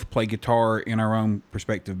I both play guitar in our own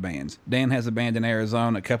respective bands. Dan has a band in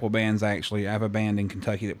Arizona, a couple bands actually. I have a band in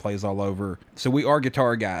Kentucky that plays all over. So we are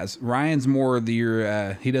guitar guys. Ryan's more of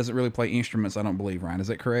he doesn't really play instruments, I don't believe, Ryan. Is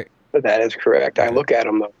that correct? That is correct. I look at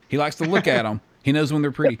them, though. He likes to look at them. He knows when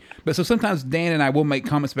they're pretty. But so sometimes Dan and I will make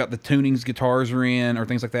comments about the tunings guitars are in or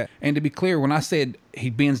things like that. And to be clear, when I said he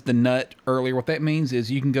bends the nut earlier, what that means is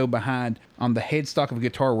you can go behind on the headstock of a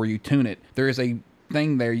guitar where you tune it. There is a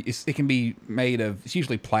thing there. It can be made of, it's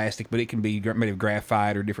usually plastic, but it can be made of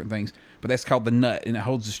graphite or different things. But that's called the nut, and it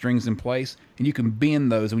holds the strings in place. And you can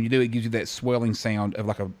bend those, and when you do, it gives you that swelling sound of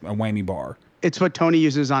like a whammy bar. It's what Tony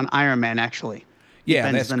uses on Iron Man, actually.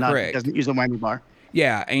 Yeah, that's correct. He doesn't use a whammy bar.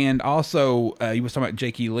 Yeah, and also, you was talking about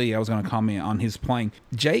Jake E. Lee. I was going to comment on his playing.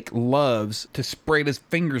 Jake loves to spread his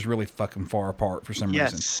fingers really fucking far apart for some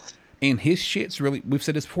reason. And his shit's really, we've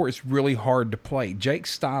said this before, it's really hard to play.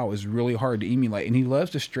 Jake's style is really hard to emulate, and he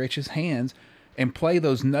loves to stretch his hands and play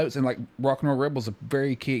those notes. And like Rock and Roll Rebel's a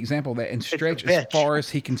very key example of that, and stretch as far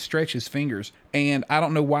as he can stretch his fingers. And I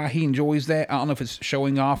don't know why he enjoys that. I don't know if it's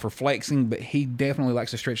showing off or flexing, but he definitely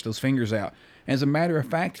likes to stretch those fingers out. As a matter of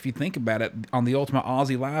fact, if you think about it, on the Ultimate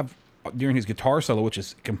Ozzy Live, during his guitar solo, which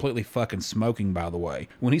is completely fucking smoking, by the way,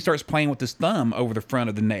 when he starts playing with his thumb over the front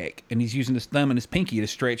of the neck, and he's using his thumb and his pinky to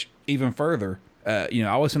stretch even further, I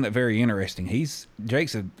always find that very interesting.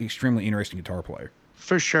 Jake's an extremely interesting guitar player.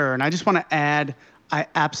 For sure. And I just want to add, I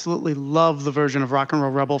absolutely love the version of Rock and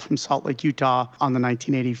Roll Rebel from Salt Lake, Utah on the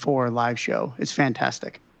 1984 live show. It's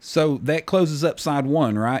fantastic. So that closes up side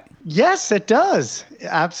one, right? Yes, it does.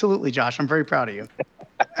 Absolutely, Josh. I'm very proud of you.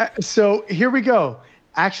 So here we go.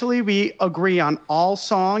 Actually, we agree on all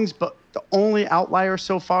songs, but The only outlier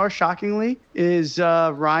so far, shockingly, is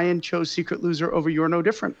Ryan chose Secret Loser over You're No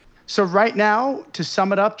Different. So right now, to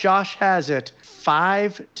sum it up, Josh has it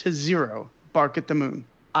 5-0, Bark at the Moon.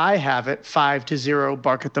 I have it 5-0,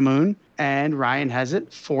 Bark at the Moon. And Ryan has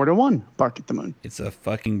it 4-1, Bark at the Moon. It's a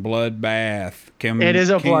fucking bloodbath. It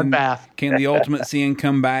is a bloodbath. Can the Ultimate Sin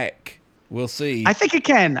come back? We'll see. I think it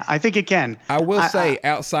can. I will say,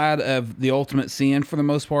 outside of the Ultimate Sin, for the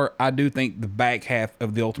most part, I do think the back half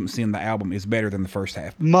of the Ultimate Sin, the album, is better than the first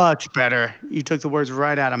half. Much better. You took the words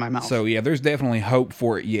right out of my mouth. So, yeah, there's definitely hope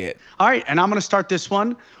for it yet. All right, and I'm going to start this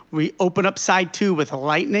one. We open up side 2 with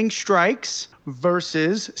Lightning Strikes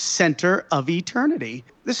versus Center of Eternity.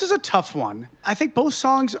 This is a tough one. I think both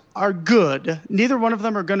songs are good. Neither one of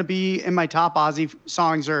them are going to be in my top Ozzy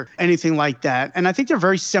songs or anything like that. And I think they're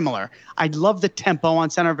very similar. I love the tempo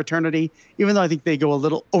on Center of Eternity, even though I think they go a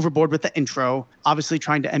little overboard with the intro, obviously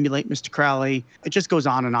trying to emulate Mr. Crowley. It just goes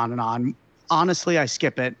on and on and on. Honestly, I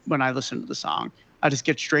skip it when I listen to the song. I just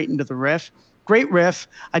get straight into the riff. Great riff.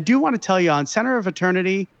 I do want to tell you on Center of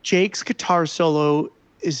Eternity, Jake's guitar solo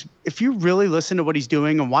is, if you really listen to what he's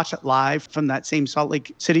doing and watch it live from that same Salt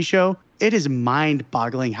Lake City show, it is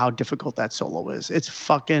mind-boggling how difficult that solo is. It's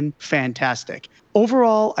fucking fantastic.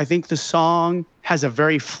 Overall, I think the song has a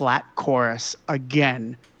very flat chorus.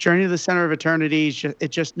 Again, Journey to the Center of Eternity,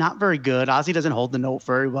 it's just not very good. Ozzy doesn't hold the note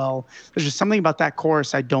very well. There's just something about that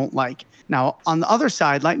chorus I don't like. Now, on the other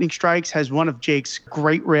side, Lightning Strikes has one of Jake's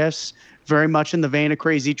great riffs, very much in the vein of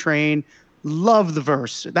Crazy Train. Love the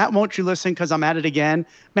verse. That Won't You Listen Because I'm At It Again.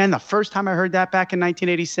 Man, the first time I heard that back in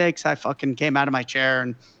 1986, I fucking came out of my chair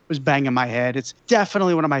and was banging my head. It's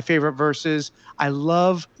definitely one of my favorite verses. I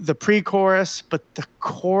love the pre-chorus, but the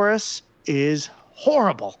chorus is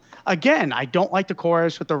horrible. Again, I don't like the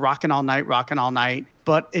chorus with the rockin' all night,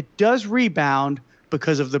 but it does rebound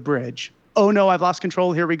because of the bridge. Oh no, I've lost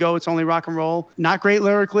control. Here we go. It's only rock and roll. Not great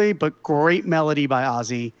lyrically, but great melody by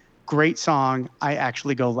Ozzy. Great song. I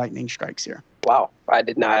actually go Lightning Strikes here. Wow, I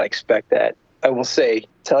did not expect that. I will say,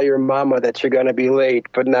 tell your mama that you're going to be late,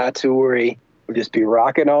 but not to worry. We'll just be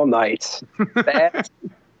rocking all night. That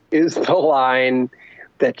is the line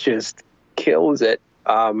that just kills it.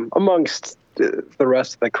 Amongst the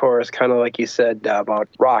rest of the chorus, kind of like you said about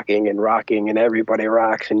rocking and everybody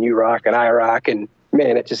rocks and you rock and I rock. And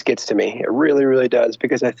man, it just gets to me. It really, really does,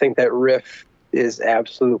 because I think that riff is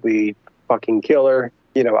absolutely fucking killer.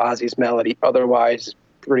 You know, Ozzy's melody otherwise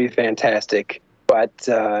pretty fantastic. But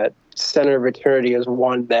Center of Eternity is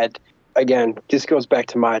one that, again, just goes back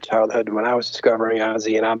to my childhood when I was discovering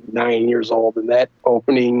Ozzy, and I'm 9 years old, and that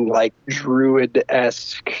opening, like,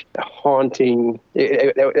 druid-esque, haunting,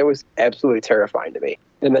 it was absolutely terrifying to me.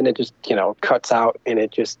 And then it just, cuts out, and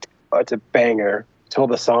it's a banger till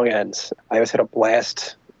the song ends. I always had a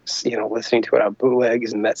blast listening to it on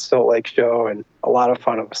bootlegs and that Salt Lake show, and a lot of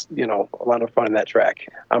fun in that track.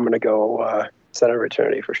 I'm going to go Center of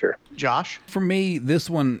Eternity for sure. Josh? For me, this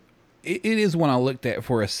one, it is one I looked at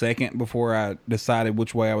for a second before I decided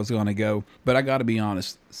which way I was going to go. But I got to be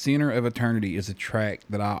honest, Center of Eternity is a track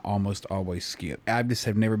that I almost always skip. I just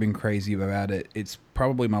have never been crazy about it. It's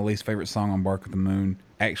probably my least favorite song on Bark at the Moon.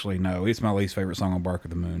 Actually, no, it's my least favorite song on Bark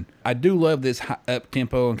at the Moon. I do love this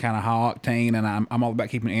up-tempo and kind of high-octane, and I'm all about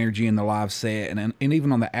keeping energy in the live set. And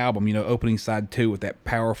even on the album, opening side 2 with that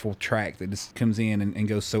powerful track that just comes in and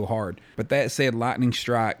goes so hard. But that said, Lightning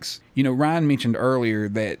Strikes, Ryan mentioned earlier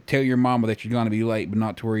that tell your mama that you're going to be late, but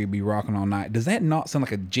not to worry, you'll be rocking all night. Does that not sound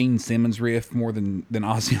like a Gene Simmons riff more than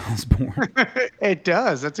Ozzy Osbourne? It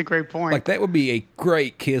does. That's a great point. Like, that would be a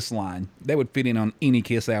great Kiss line. That would fit in on any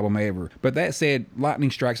Kiss album ever. But that said,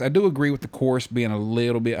 Lightning Strikes, I do agree with the chorus being a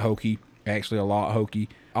little bit hokey, actually a lot hokey.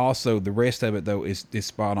 Also, the rest of it, though, is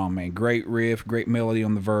spot on, man. Great riff, great melody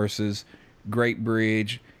on the verses, great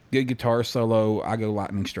bridge, good guitar solo. I go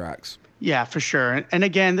Lightning Strikes. Yeah, for sure. And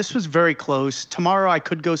again, this was very close. Tomorrow I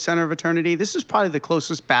could go Center of Eternity. This is probably the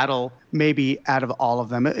closest battle maybe out of all of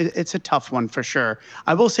them. It's a tough one for sure.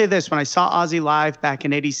 I will say this, when I saw Ozzy live back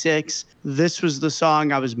in 86, this was the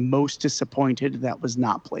song I was most disappointed that was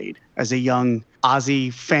not played. As a young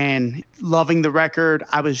Ozzy fan, loving the record,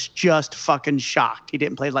 I was just fucking shocked he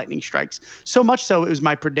didn't play Lightning Strikes. So much so, it was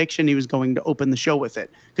my prediction he was going to open the show with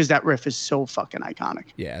it, because that riff is so fucking iconic.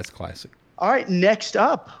 Yeah, it's classic. All right, next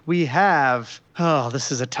up, we have,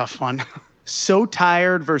 this is a tough one. So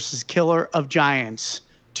Tired versus Killer of Giants.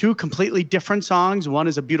 Two completely different songs. One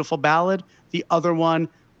is a beautiful ballad. The other one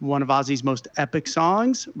of Ozzy's most epic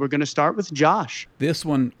songs. We're going to start with Josh. This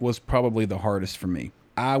one was probably the hardest for me.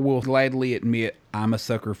 I will gladly admit I'm a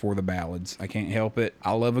sucker for the ballads. I can't help it.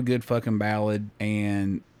 I love a good fucking ballad,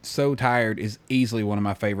 and So Tired is easily one of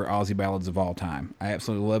my favorite Ozzy ballads of all time. I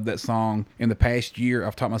absolutely love that song. In the past year,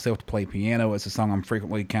 I've taught myself to play piano. It's a song I'm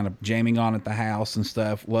frequently kind of jamming on at the house and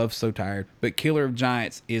stuff. Love So Tired. But Killer of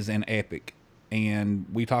Giants is an epic. And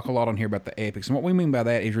we talk a lot on here about the epics. And what we mean by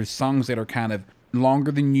that is there's songs that are kind of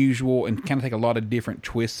longer than usual and kind of take a lot of different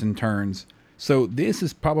twists and turns. So this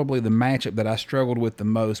is probably the matchup that I struggled with the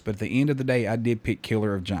most. But at the end of the day, I did pick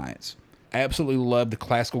Killer of Giants. Absolutely love the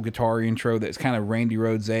classical guitar intro that's kind of Randy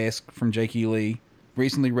Rhoads-esque from Jake E. Lee.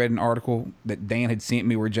 Recently read an article that Dan had sent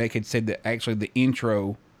me where Jake had said that actually the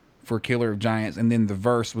intro for Killer of Giants and then the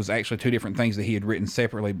verse was actually two different things that he had written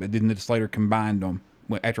separately, but then just later combined them.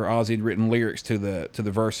 After Ozzy had written lyrics to the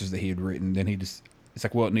verses that he had written, then it's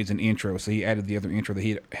like, well, it needs an intro, so he added the other intro that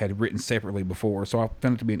he had written separately before. So I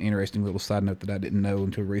found it to be an interesting little side note that I didn't know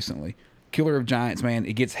until recently. Killer of Giants, man,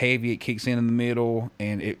 it gets heavy, it kicks in the middle,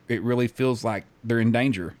 and it really feels like they're in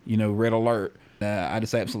danger, red alert. I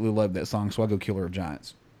just absolutely love that song, so I go Killer of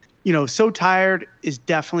Giants. So Tired is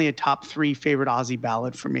definitely a top 3 favorite Ozzy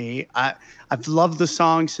ballad for me. I've loved the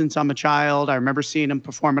song since I'm a child. I remember seeing him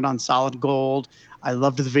perform it on Solid Gold. I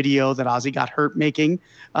loved the video that Ozzy got hurt making.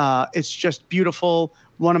 It's just beautiful.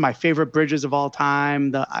 One of my favorite bridges of all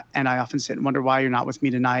time. And I often sit and wonder why you're not with me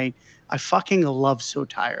tonight. I fucking love So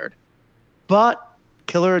Tired. But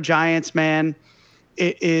Killer of Giants, man,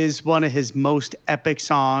 it is one of his most epic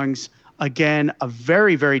songs. Again, a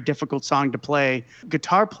very, very difficult song to play.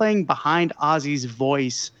 Guitar playing behind Ozzy's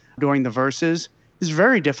voice during the verses is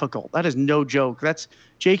very difficult. That is no joke.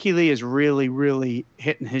 Jake E. Lee is really, really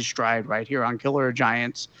hitting his stride right here on Killer of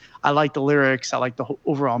Giants. I like the lyrics. I like the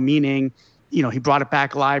overall meaning. He brought it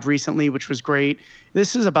back live recently, which was great.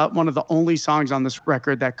 This is about one of the only songs on this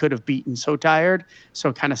record that could have beaten So Tired. So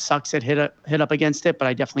it kind of sucks it hit up against it, but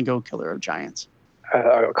I definitely go Killer of Giants.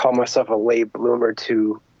 I call myself a late bloomer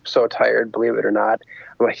to So Tired, believe it or not.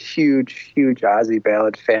 I'm a huge, huge Ozzy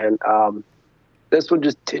ballad fan. This one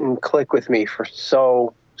just didn't click with me for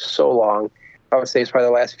so long. I would say it's probably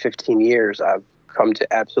the last 15 years I've come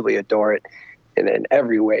to absolutely adore it. And in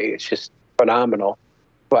every way, it's just phenomenal.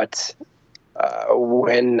 But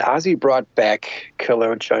when Ozzy brought back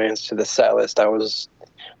Killer of Giants to the set list, I was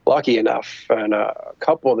lucky enough on a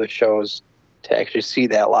couple of the shows to actually see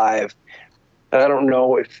that live. And I don't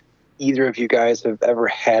know if either of you guys have ever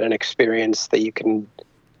had an experience that you can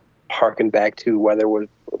harken back to, whether it was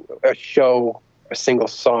a show, a single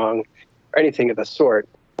song, or anything of the sort.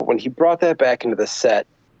 When he brought that back into the set,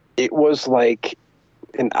 it was like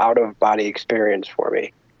an out-of-body experience for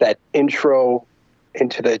me. That intro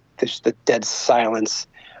into the dead silence,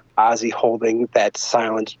 Ozzy holding that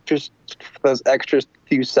silence just those extra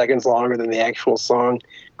few seconds longer than the actual song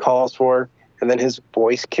calls for, and then his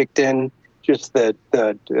voice kicked in, just the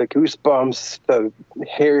goosebumps, the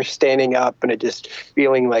hair standing up, and it just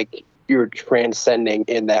feeling like you're transcending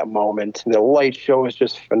in that moment. And the light show was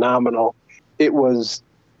just phenomenal. It was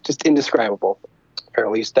just indescribable, or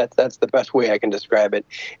at least that's the best way I can describe it.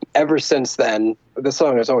 Ever since then, the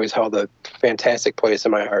song has always held a fantastic place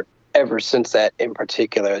in my heart. Ever since that in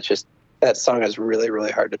particular, it's just that song is really,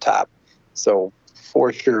 really hard to top. So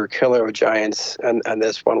for sure, Killer of Giants and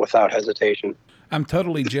this one without hesitation. I'm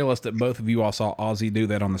totally jealous that both of you all saw Ozzy do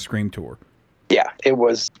that on the Scream tour. Yeah, it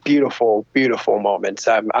was beautiful, beautiful moments.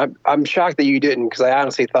 I'm shocked that you didn't, because I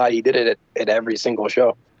honestly thought he did it at every single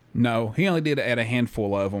show. No, he only did it at a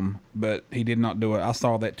handful of them, but he did not do it. I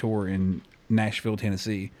saw that tour in Nashville,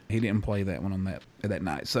 Tennessee. He didn't play that one on that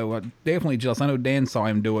night. So definitely jealous. I know Dan saw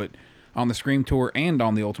him do it on the Scream tour and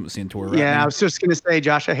on the Ultimate Sin tour, right? Yeah, I was just going to say,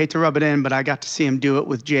 Josh, I hate to rub it in, but I got to see him do it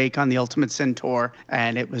with Jake on the Ultimate Sin tour,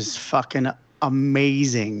 and it was fucking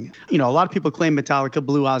amazing. A lot of people claim Metallica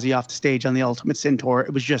blew Ozzy off the stage on the Ultimate Sin tour.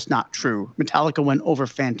 It was just not true. Metallica went over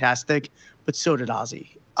fantastic, but so did Ozzy.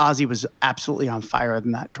 Ozzy was absolutely on fire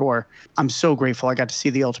in that tour. I'm so grateful I got to see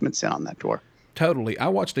the Ultimate Sin on that tour. Totally. I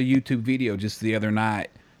watched a YouTube video just the other night.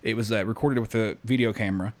 It was recorded with a video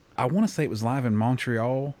camera. I want to say it was live in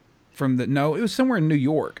Montreal. It was somewhere in New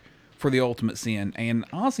York for the Ultimate Sin. And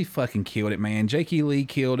Ozzy fucking killed it, man. Jake E. Lee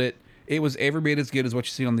killed it. It was every bit as good as what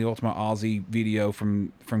you see on the Ultimate Ozzy video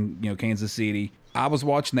from Kansas City. I was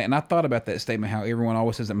watching that, and I thought about that statement, how everyone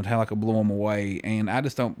always says that Metallica blew them away, and I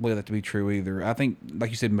just don't believe that to be true either. I think, like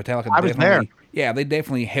you said, Metallica they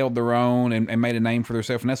definitely held their own and made a name for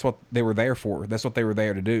themselves, and that's what they were there for. That's what they were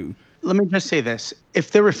there to do. Let me just say this.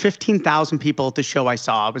 If there were 15,000 people at the show I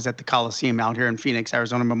saw, I was at the Coliseum out here in Phoenix,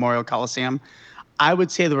 Arizona Memorial Coliseum, I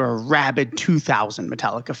would say there were a rabid 2,000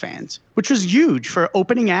 Metallica fans, which was huge for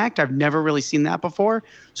opening act. I've never really seen that before.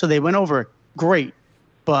 So they went over great,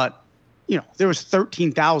 but there was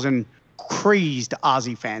 13,000 crazed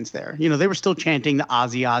Ozzy fans there. You know, they were still chanting the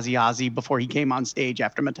Ozzy, Ozzy, Ozzy before he came on stage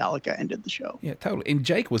after Metallica ended the show. Yeah, totally. And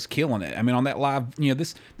Jake was killing it. I mean, on that live, you know,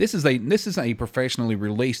 this is a professionally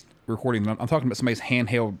released recording. I'm talking about somebody's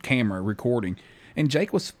handheld camera recording. And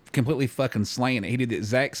Jake was completely fucking slaying it. He did the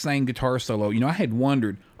exact same guitar solo. You know, I had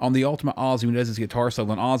wondered on the Ultimate Ozzy when he does his guitar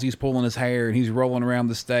solo, and Ozzy's pulling his hair and he's rolling around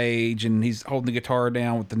the stage and he's holding the guitar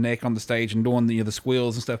down with the neck on the stage and doing the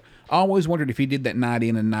squills and stuff. I always wondered if he did that night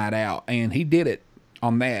in and night out, and he did it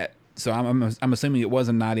on that. So I'm assuming it was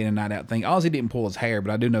a night in and night out thing. Ozzy didn't pull his hair,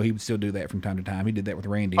 but I do know he would still do that from time to time. He did that with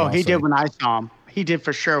Randy. Oh, also. he did when I saw him. He did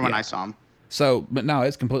for sure when I saw him. So, but no,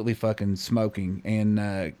 it's completely fucking smoking.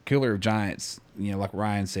 And Killer of Giants, you know, like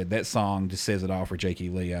Ryan said, that song just says it all for Jake E.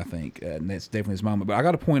 Lee, I think. And that's definitely his moment. But I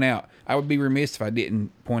got to point out, I would be remiss if I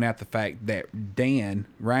didn't point out the fact that Dan,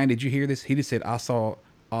 Ryan, did you hear this? He just said, I saw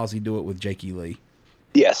Ozzy do it with Jake E. Lee.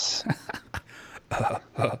 Yes.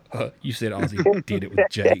 You said Ozzy did it with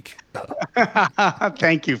Jake.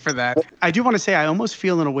 Thank you for that. I do want to say I almost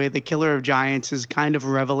feel in a way that Killer of Giants is kind of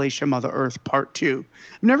Revelation Mother Earth Part 2.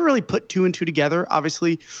 I've never really put two and two together.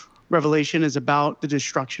 Obviously, Revelation is about the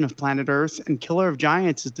destruction of planet Earth, and Killer of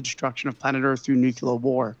Giants is the destruction of planet Earth through nuclear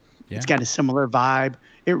war. Yeah. It's got a similar vibe.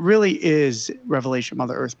 It really is Revelation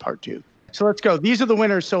Mother Earth Part 2. So let's go. These are the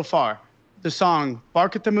winners so far. The song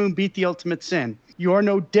Bark at the Moon beat The Ultimate Sin. You're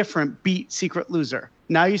No Different beat Secret Loser.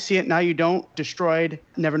 Now You See It, Now You Don't, Destroyed,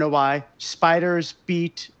 Never Know Why. Spiders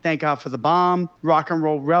beat Thank God for the Bomb. Rock and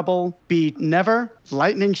Roll Rebel beat Never.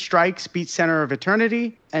 Lightning Strikes beat Center of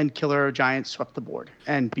Eternity. And Killer of Giants swept the board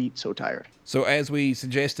and beat So Tired. So as we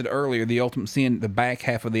suggested earlier, The Ultimate Sin, the back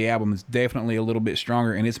half of the album is definitely a little bit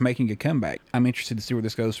stronger, and it's making a comeback. I'm interested to see where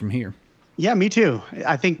this goes from here. Yeah, me too.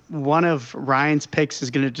 I think one of Ryan's picks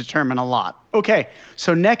is going to determine a lot. Okay,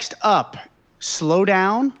 so next up, Slow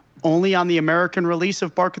Down, only on the American release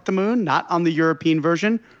of Bark at the Moon, not on the European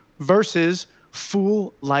version, versus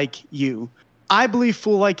Fool Like You. I believe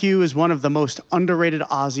Fool Like You is one of the most underrated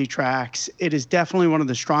Ozzy tracks. It is definitely one of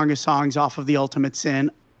the strongest songs off of The Ultimate Sin.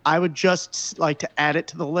 I would just like to add it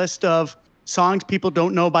to the list of songs people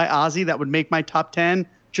don't know by Ozzy that would make my top 10.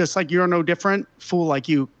 Just like You're No Different, Fool Like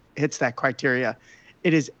You hits that criteria.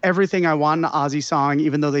 It is everything I want in an Ozzy song,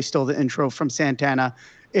 even though they stole the intro from Santana.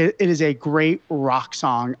 It is a great rock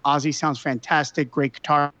song. Ozzy sounds fantastic. Great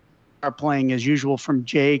guitar playing as usual from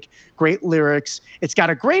Jake. Great lyrics. It's got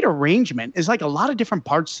a great arrangement. It's like a lot of different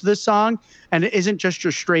parts to this song, and it isn't just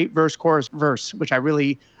your straight verse, chorus, verse, which I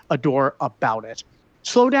really adore about it.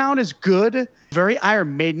 Slow Down is good. Very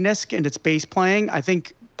Iron Maiden-esque in its bass playing. I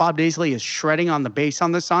think Bob Daisley is shredding on the bass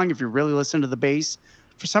on this song. If you really listen to the bass,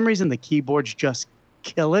 for some reason the keyboards just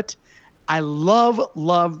kill it. I love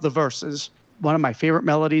the verses. One of my favorite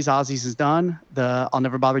melodies Ozzy's has done. The I'll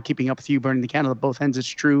Never Bother Keeping Up With You, Burning the Candle at Both Ends. It's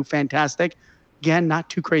true. Fantastic. Again, not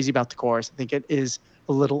too crazy about the chorus. I think it is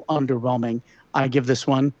a little underwhelming. I give this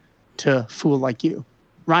one to Fool Like You.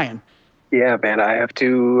 Ryan. Yeah, man, I have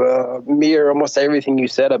to mirror almost everything you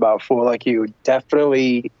said about Fool Like You.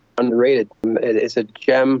 Definitely underrated. It's a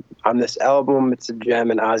gem on this album. It's a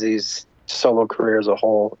gem in Ozzy's solo career as a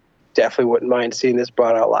whole. Definitely wouldn't mind seeing this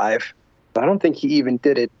brought out live. I don't think he even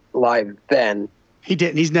did it live then. He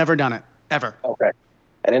didn't. He's never done it, ever. Okay.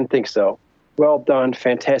 I didn't think so. Well done.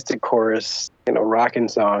 Fantastic chorus. Rocking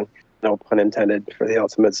song. No pun intended for The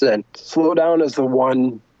Ultimate Sin. Slow Down is the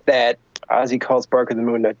one that Ozzy calls Bark at the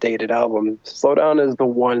Moon a dated album. Slow Down is the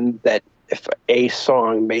one that if a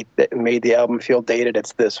song made the album feel dated,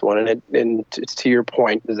 it's this one. And it's to your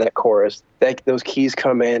point, is that chorus. Those keys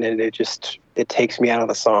come in and it takes me out of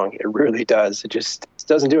the song. It really does. It just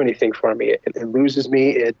doesn't do anything for me. It loses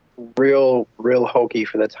me. It's real hokey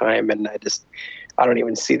for the time. And I don't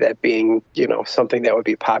even see that being, something that would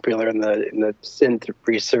be popular in the synth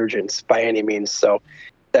resurgence by any means. So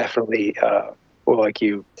definitely, Fool Like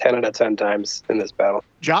You 10 out of 10 times in this battle.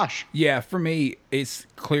 Josh. Yeah, for me, it's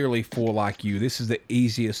clearly Fool Like You. This is the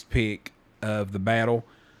easiest pick of the battle.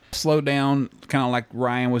 Slow Down, kind of like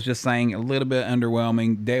Ryan was just saying, a little bit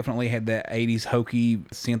underwhelming. Definitely had that 80s hokey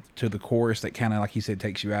synth to the chorus that kind of, like he said,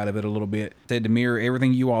 takes you out of it a little bit. Said to mirror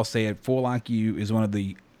everything you all said, Fool Like You is one of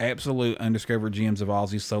the absolute undiscovered gems of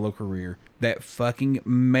Ozzy's solo career. That fucking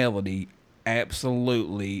melody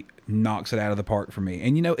absolutely knocks it out of the park for me.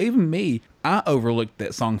 And even me, I overlooked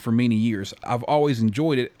that song for many years. I've always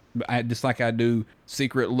enjoyed it, just like I do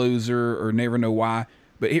Secret Loser or Never Know Why.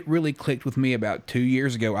 But it really clicked with me about 2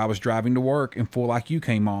 years ago. I was driving to work and Fool Like You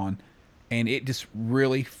came on, and it just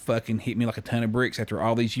really fucking hit me like a ton of bricks after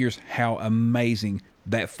all these years how amazing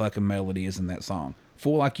that fucking melody is in that song.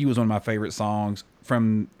 Fool Like You is one of my favorite songs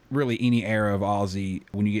from really any era of Ozzy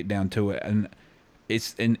when you get down to it. And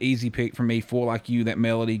It's an easy pick for me. Fool Like You, that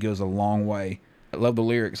melody goes a long way. I love the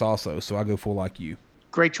lyrics also, so I go Fool Like You.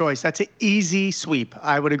 Great choice. That's an easy sweep.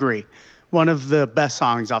 I would agree. One of the best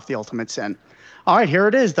songs off The Ultimate Sin. All right, here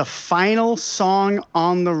it is. The final song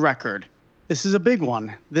on the record. This is a big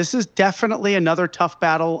one. This is definitely another tough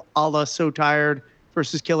battle, a la So Tired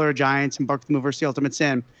versus Killer of Giants and Bark the Moon versus The Ultimate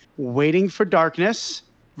Sin. Waiting for Darkness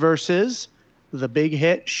versus the big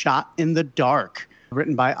hit Shot in the Dark,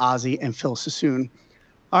 written by Ozzy and Phil Sassoon.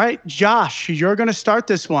 All right, Josh, you're going to start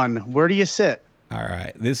this one. Where do you sit? All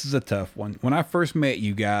right, this is a tough one. When I first met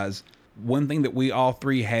you guys, one thing that we all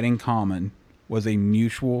three had in common was a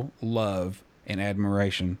mutual love and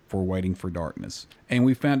admiration for Waiting for Darkness. And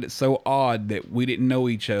we found it so odd that we didn't know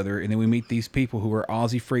each other, and then we meet these people who are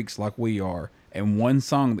Ozzy freaks like we are, and one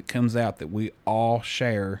song that comes out that we all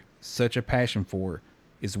share such a passion for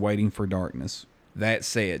is Waiting for Darkness. That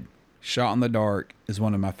said, Shot in the Dark is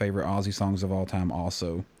one of my favorite Ozzy songs of all time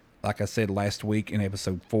also. Like I said last week in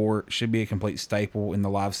episode 4, should be a complete staple in the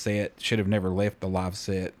live set. Should have never left the live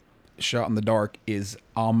set. Shot in the Dark is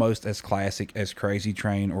almost as classic as Crazy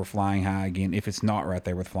Train or Flying High Again. If it's not right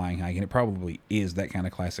there with Flying High Again, it probably is that kind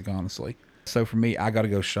of classic, honestly. So for me, I got to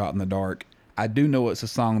go Shot in the Dark. I do know it's a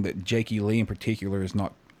song that Jakey Lee in particular is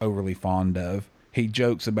not overly fond of. He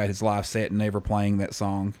jokes about his live set never playing that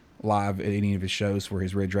song live at any of his shows for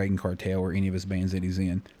his Red Dragon Cartel or any of his bands that he's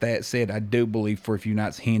in. That said, I do believe for a few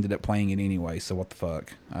nights he ended up playing it anyway, so what the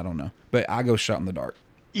fuck? I don't know. But I go Shot in the Dark.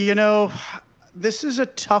 You know, this is a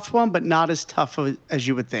tough one, but not as tough as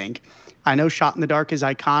you would think. I know Shot in the Dark is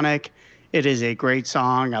iconic. It is a great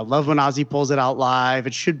song. I love when Ozzy pulls it out live.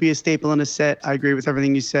 It should be a staple in a set. I agree with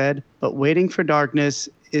everything you said. But Waiting for Darkness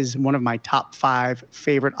is one of my top 5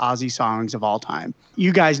 favorite Ozzy songs of all time.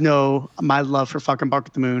 You guys know my love for fucking Bark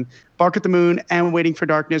at the Moon. Bark at the Moon and Waiting for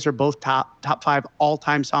Darkness are both top 5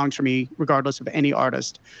 all-time songs for me, regardless of any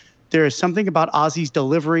artist. There is something about Ozzy's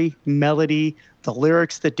delivery, melody, the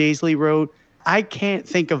lyrics that Daisley wrote. I can't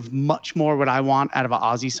think of much more what I want out of an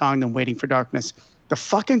Ozzy song than Waiting for Darkness. The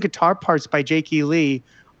fucking guitar parts by Jakey Lee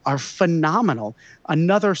are phenomenal.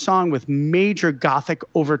 Another song with major gothic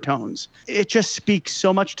overtones. It just speaks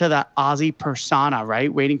so much to that Ozzy persona,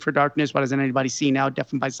 right? Waiting for Darkness. Why doesn't anybody see now?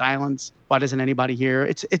 Deafened by Silence. Why doesn't anybody hear?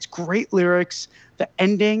 It's great lyrics. The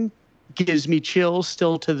ending gives me chills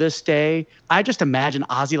still to this day. I just imagine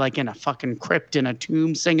Ozzy like in a fucking crypt in a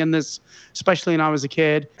tomb singing this, especially when I was a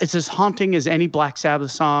kid. It's as haunting as any Black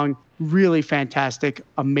Sabbath song. Really fantastic,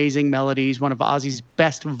 amazing melodies. One of Ozzy's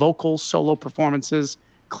best vocal solo performances.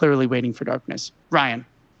 Clearly Waiting for Darkness. Ryan.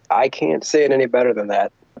 I can't say it any better than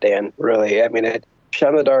that, Dan, really. I mean, Shot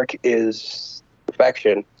in the Dark is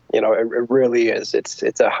perfection. You know, it really is. It's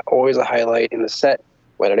always a highlight in the set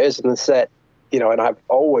when it is in the set. You know, and I've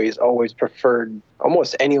always preferred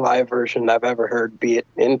almost any live version I've ever heard, be it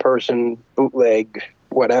in person, bootleg,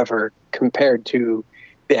 whatever, compared to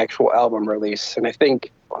the actual album release. And I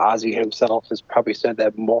think Ozzy himself has probably said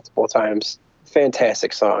that multiple times.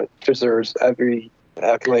 Fantastic song. Deserves every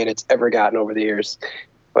accolade it's ever gotten over the years.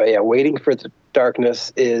 But yeah, Waiting for the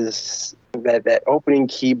Darkness is that opening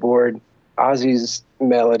keyboard, Ozzy's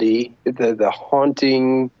melody, the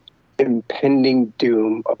haunting, impending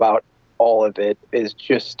doom about all of it is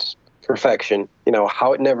just perfection. You know,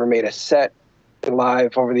 how it never made a set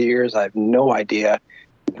live over the years, I have no idea.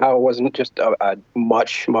 How it wasn't just a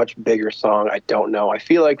much, much bigger song, I don't know. I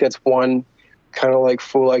feel like that's one kind of like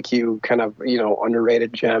Fool Like You, kind of, you know,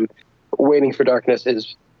 underrated gem. Waiting for Darkness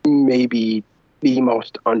is maybe the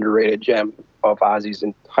most underrated gem of Ozzy's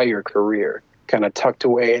entire career. Kind of tucked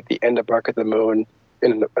away at the end of Bark at the Moon,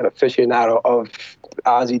 in an aficionado of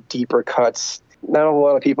Ozzy deeper cuts. Not a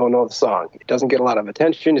lot of people know the song. It doesn't get a lot of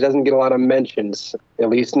attention. It doesn't get a lot of mentions, at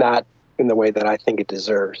least not in the way that I think it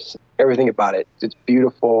deserves. Everything about it, it's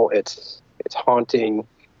beautiful. It's haunting.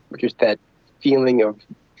 Just that feeling of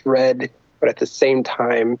dread, but at the same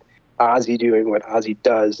time, Ozzy doing what Ozzy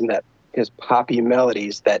does, and that his poppy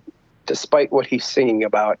melodies that, despite what he's singing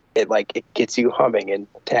about, it gets you humming and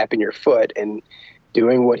tapping your foot and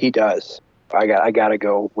doing what he does. I gotta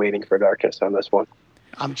go Waiting for Darkness on this one.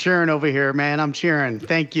 I'm cheering over here, man. I'm cheering.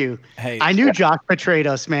 Thank you. Hey, I knew Josh betrayed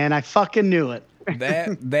us, man. I fucking knew it.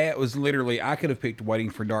 that was literally, I could have picked Waiting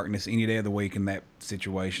for Darkness any day of the week in that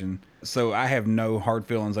situation. So I have no hard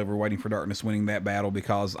feelings over Waiting for Darkness winning that battle,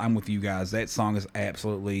 because I'm with you guys. That song is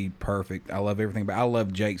absolutely perfect. I love everything, but I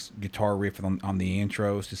love Jake's guitar riff on the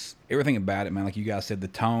intro. It's just everything about it, man. Like you guys said, the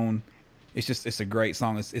tone, It's a great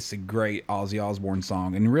song. It's a great Ozzy Osbourne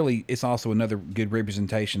song, and really, it's also another good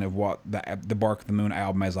representation of what the Bark at the Moon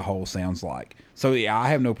album as a whole sounds like. So yeah, I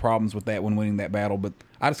have no problems with that when winning that battle, but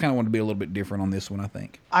I just kind of want to be a little bit different on this one, I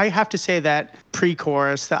think. I have to say that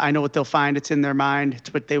pre-chorus, that I know what they'll find. It's in their mind.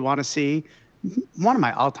 It's what they want to see. One of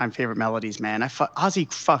my all-time favorite melodies, man.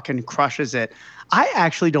 Ozzy fucking crushes it. I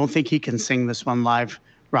actually don't think he can sing this one live,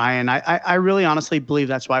 Ryan. I really honestly believe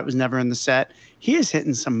that's why it was never in the set. He is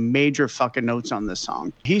hitting some major fucking notes on this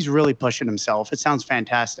song. He's really pushing himself. It sounds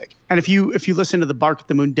fantastic. And if you listen to the Bark at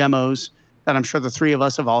the Moon demos that I'm sure the three of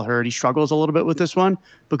us have all heard, he struggles a little bit with this one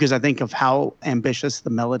because I think of how ambitious the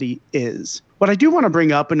melody is. What I do want to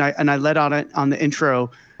bring up, and I led on it on the intro,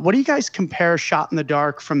 what do you guys compare Shot in the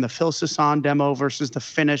Dark from the Phil Soussan demo versus the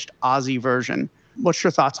finished Ozzy version? What's your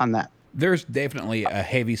thoughts on that? There's definitely a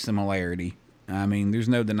heavy similarity. I mean, there's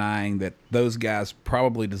no denying that those guys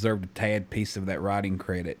probably deserved a tad piece of that writing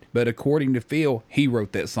credit. But according to Phil, he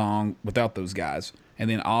wrote that song without those guys. And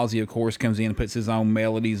then Ozzy, of course, comes in and puts his own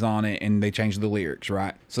melodies on it, and they change the lyrics,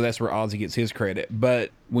 right? So that's where Ozzy gets his credit. But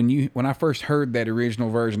when I first heard that original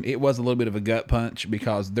version, it was a little bit of a gut punch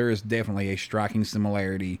because there is definitely a striking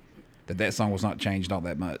similarity that song was not changed all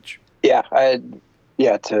that much. Yeah,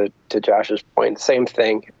 to Josh's point, same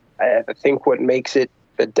thing. I think what makes it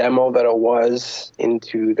the demo that it was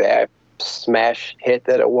into that smash hit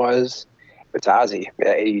that it was, it's Ozzy.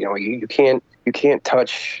 You can't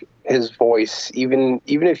touch his voice, even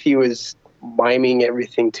if he was miming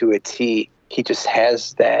everything to a T. He just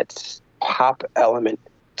has that pop element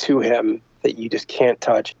to him that you just can't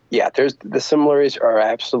touch. Yeah, the similarities are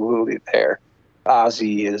absolutely there.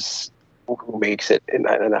 Ozzy is who makes it an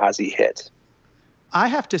Ozzy hit. I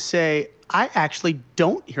have to say, I actually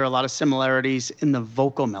don't hear a lot of similarities in the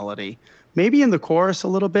vocal melody. Maybe in the chorus a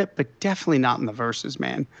little bit, but definitely not in the verses,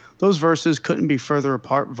 man. Those verses couldn't be further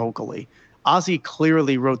apart vocally. Ozzy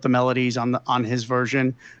clearly wrote the melodies on his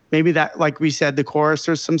version. Maybe that, like we said, the chorus,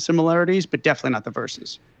 there's some similarities, but definitely not the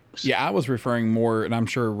verses. Yeah, I was referring more, and I'm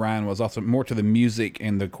sure Ryan was also, more to the music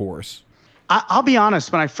and the chorus. I'll be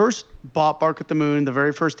honest, when I first bought Bark at the Moon, the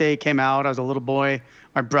very first day it came out, I was a little boy.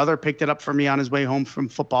 My brother picked it up for me on his way home from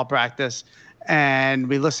football practice, and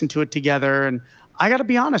we listened to it together. And I got to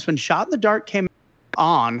be honest, when Shot in the Dark came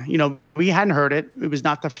on, we hadn't heard it. It was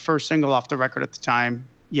not the first single off the record at the time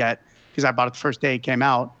yet, because I bought it the first day it came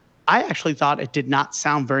out. I actually thought it did not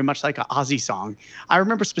sound very much like an Ozzy song. I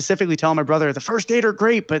remember specifically telling my brother, the first 8 are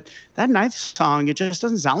great, but that 9th song, it just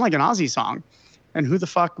doesn't sound like an Ozzy song. And who the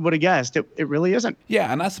fuck would have guessed? It really isn't.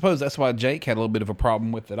 Yeah, and I suppose that's why Jake had a little bit of a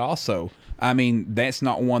problem with it also. I mean, that's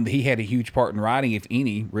not one that he had a huge part in writing, if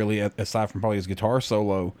any, really, aside from probably his guitar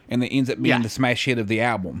solo. And that ends up being the smash hit of the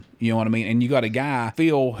album. You know what I mean? And you got a guy,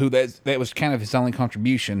 Phil, who that was kind of his only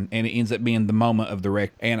contribution, and it ends up being the moment of the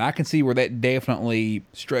record. And I can see where that definitely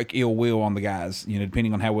struck ill will on the guys,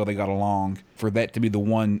 depending on how well they got along. For that to be the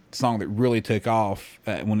one song that really took off,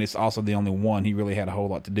 when it's also the only one he really had a whole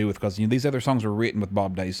lot to do with, because these other songs were written with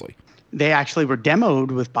Bob Daisley. They actually were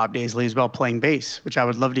demoed with Bob Daisley as well, playing bass, which I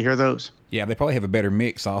would love to hear those. Yeah, they probably have a better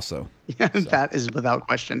mix also. Yeah, so. That is without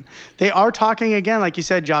question. They are talking again, like you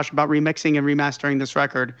said, Josh, about remixing and remastering this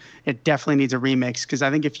record. It definitely needs a remix, because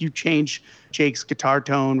I think if you change Jake's guitar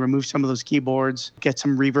tone, remove some of those keyboards, get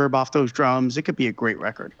some reverb off those drums, it could be a great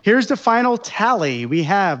record. Here's the final tally. We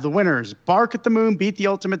have the winners. Bark at the Moon beat The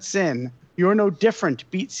Ultimate Sin. You're No Different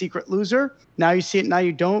beat Secret Loser. Now You See It, Now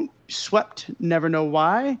You Don't swept Never Know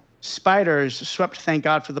Why. Spiders swept Thank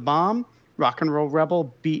God for the Bomb. Rock and Roll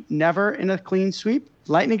Rebel beat Never in a clean sweep.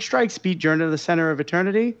 Lightning Strikes beat Journey to the Center of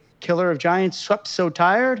Eternity. Killer of Giants swept So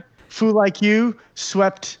Tired. Fool Like You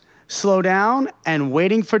swept Slow Down. And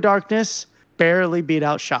Waiting for Darkness barely beat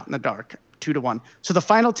out Shot in the Dark, 2-1. So the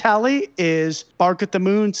final tally is Bark at the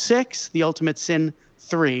Moon 6, The Ultimate Sin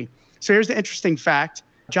 3. So here's the interesting fact.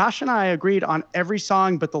 Josh and I agreed on every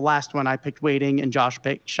song but the last one. I picked Waiting and Josh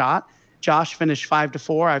picked Shot. Josh finished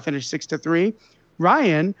 5-4. I finished 6-3.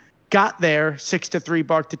 Ryan got there 6-3,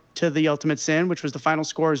 Bark to The Ultimate Sin, which was the final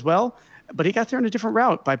score as well. But he got there in a different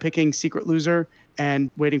route by picking Secret Loser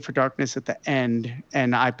and Waiting for Darkness at the end.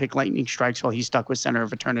 And I picked Lightning Strikes while he stuck with Center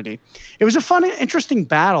of Eternity. It was a fun, interesting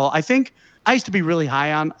battle. I think I used to be really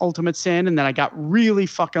high on Ultimate Sin, and then I got really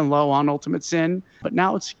fucking low on Ultimate Sin. But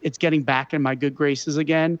now it's getting back in my good graces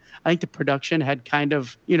again. I think the production had kind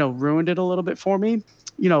of, ruined it a little bit for me.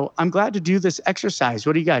 I'm glad to do this exercise.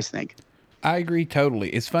 What do you guys think? I agree totally.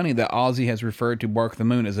 It's funny that Ozzy has referred to Bark the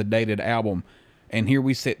Moon as a dated album. And here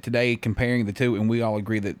we sit today comparing the two, and we all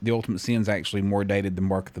agree that The Ultimate Sin is actually more dated than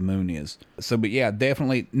Bark the Moon is. But yeah,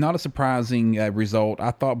 definitely not a surprising result.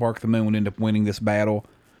 I thought Bark the Moon would end up winning this battle.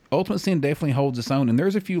 Ultimate Sin definitely holds its own, and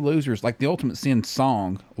there's a few losers, like the Ultimate Sin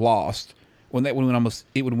song, Lost. When that would win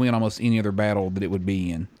it would win almost any other battle that it would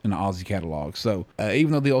be in the Aussie catalog. So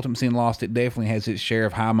even though the Ultimate Sin lost, it definitely has its share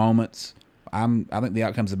of high moments. I think the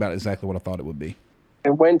outcome's about exactly what I thought it would be.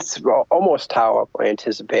 It went almost how I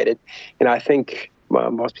anticipated, and I think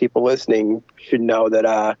most people listening should know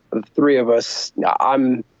that the three of us,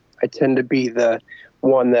 I tend to be the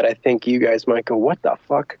one that I think you guys might go, "What the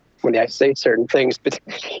fuck?" when I say certain things, but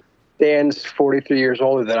Dan's 43 years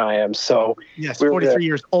older than I am, so yes, 43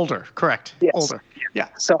 years older, correct? Yes. Older, yeah.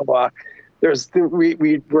 So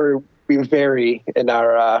we vary in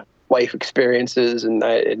our life experiences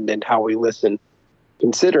and how we listen.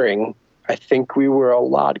 Considering, I think we were a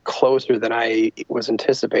lot closer than I was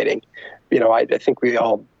anticipating. I think we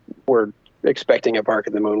all were expecting a Bark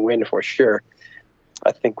at the Moon win for sure.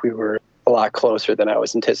 I think we were a lot closer than I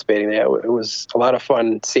was anticipating. It was a lot of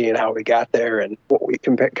fun seeing how we got there and what we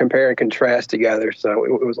compare and contrast together. So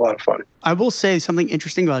it was a lot of fun. I will say something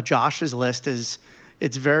interesting about Josh's list is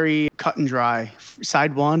it's very cut and dry.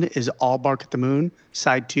 Side 1 is all Bark at the Moon.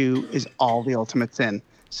 Side 2 is all The Ultimate Sin.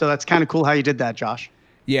 So that's kind of cool how you did that, Josh.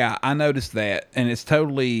 Yeah, I noticed that, and it's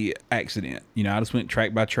totally accident. I just went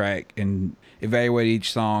track by track and evaluated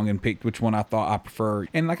each song and picked which one I thought I preferred.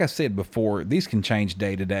 And like I said before, these can change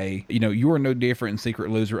day to day. You Are No Different and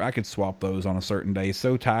Secret Loser, I could swap those on a certain day.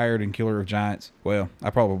 So Tired and Killer of Giants. Well,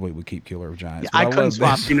 I probably would keep Killer of Giants. Yeah, I couldn't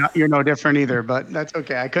swap. You're No Different either, but that's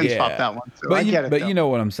okay. I couldn't swap that one. So I get it. But you know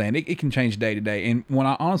what I'm saying. It can change day to day. And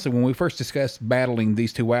when we first discussed battling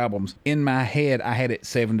these two albums, in my head, I had it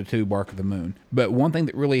 7-2 Bark of the Moon. But one thing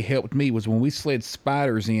that really helped me was when we slid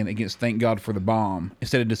Spiders in against Thank God for the Bomb,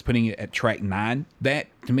 instead of just putting it at track 9, that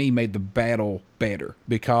to me made the battle better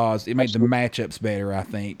because it made the matchups better, I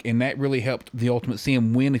think. And that really helped the Ultimate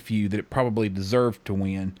Sin win a few that it probably deserved to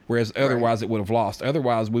win, whereas otherwise it would have lost.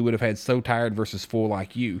 Otherwise, we would have had So Tired versus Full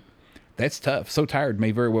Like You. That's tough. So Tired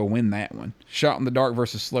may very well win that one. Shot in the Dark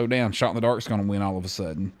versus Slow Down. Shot in the Dark's going to win all of a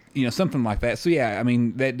sudden. Something like that. So yeah, I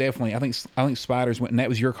mean, that definitely, I think Spiders went, and that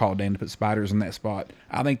was your call, Dan, to put Spiders in that spot.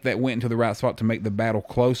 I think that went into the right spot to make the battle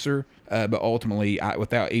closer, but ultimately,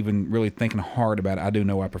 without even really thinking hard about it, I do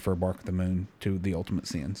know I prefer Bark at the Moon to The Ultimate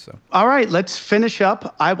Sin. So all right, let's finish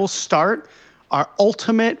up. I will start our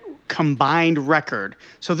ultimate combined record.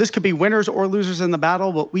 So this could be winners or losers in the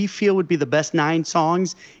battle, what we feel would be the best 9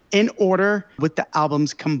 songs in order with the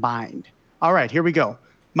albums combined. All right, here we go.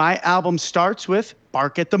 My album starts with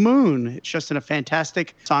Bark at the Moon. It's just a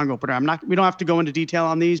fantastic song opener. We don't have to go into detail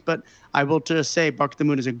on these, but I will just say Bark at the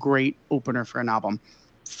Moon is a great opener for an album.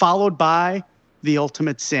 Followed by The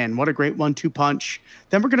Ultimate Sin. What a great 1-2 punch.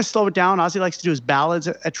 Then we're going to slow it down. Ozzy likes to do his ballads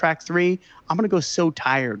at track 3. I'm going to go So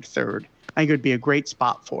Tired third. I think it would be a great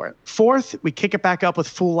spot for it. Fourth, we kick it back up with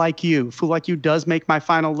Fool Like You. Fool Like You does make my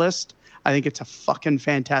final list. I think it's a fucking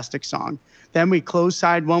fantastic song. Then we close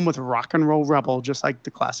side 1 with Rock and Roll Rebel, just like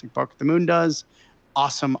the classic Bark at the Moon does.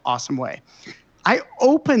 Awesome, awesome way. I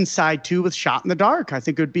open side 2 with Shot in the Dark. I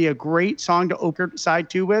think it would be a great song to open side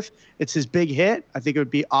 2 with. It's his big hit. I think it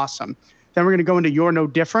would be awesome. Then we're going to go into You're No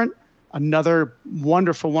Different, another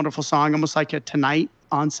wonderful, wonderful song, almost like a Tonight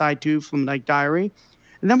on side 2 from Night Diary.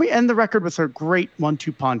 And then we end the record with a great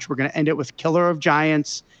 1-2 punch. We're going to end it with Killer of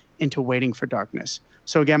Giants into Waiting for Darkness.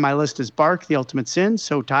 So again, my list is Bark, The Ultimate Sin,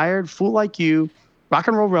 So Tired, Fool Like You, Rock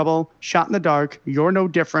and Roll Rebel, Shot in the Dark, You're No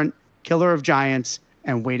Different, Killer of Giants,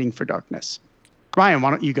 and Waiting for Darkness. Ryan, why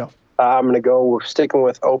don't you go? I'm going to go sticking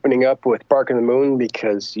with opening up with Bark at the Moon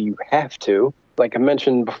because you have to. Like I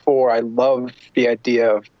mentioned before, I love the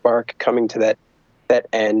idea of Bark coming to that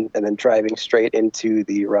end and then driving straight into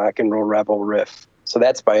the Rock and Roll Rebel riff. So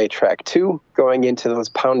that's by track 2, going into those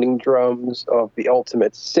pounding drums of The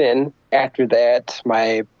Ultimate Sin. After that,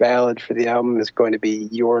 my ballad for the album is going to be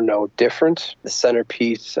You're No Different. The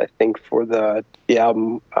centerpiece, I think, for the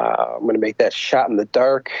album, I'm going to make that Shot in the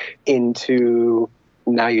Dark into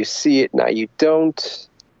Now You See It, Now You Don't,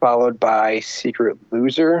 followed by Secret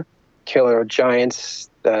Loser, Killer of Giants,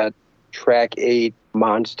 the track 8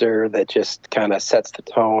 monster that just kind of sets the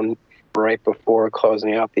tone right before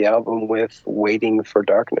closing out the album with Waiting for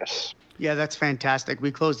Darkness. Yeah, that's fantastic.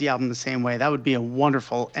 We closed the album the same way. That would be a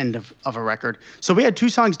wonderful end of a record. So we had 2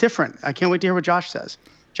 songs different. I can't wait to hear what Josh says.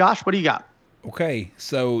 Josh, what do you got? Okay,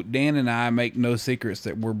 so Dan and I make no secrets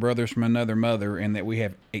that we're brothers from another mother and that we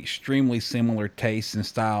have extremely similar tastes and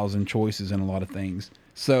styles and choices in a lot of things.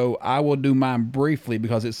 So I will do mine briefly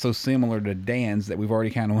because it's so similar to Dan's that we've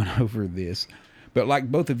already kind of went over this. But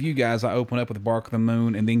like both of you guys, I open up with Bark of the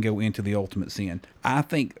Moon and then go into The Ultimate Sin. I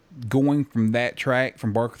think going from that track,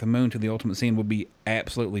 from Bark of the Moon to The Ultimate Sin, would be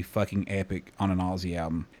absolutely fucking epic on an Ozzy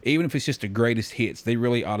album. Even if it's just the greatest hits, they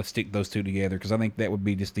really ought to stick those two together, because I think that would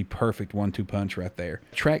be just the perfect 1-2 punch right there.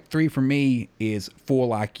 Track 3 for me is Fool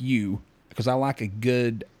Like You, because I like a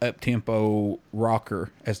good up-tempo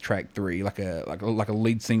rocker as track 3, like a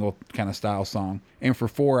lead single kind of style song. And for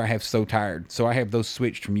 4, I have So Tired. So I have those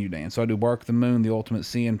switched from you, Dan. So I do Bark of the Moon, The Ultimate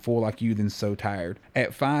Sin, Fool Like You, then So Tired.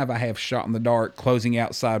 At 5, I have Shot in the Dark, closing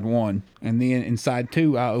out side 1. And then in side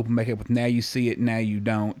 2, I open back up with Now You See It, Now You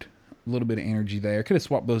Don't. A little bit of energy there. Could have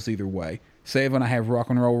swapped those either way. 7, I have Rock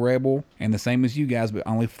and Roll Rebel, and the same as you guys, but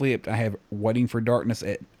only flipped. I have Waiting for Darkness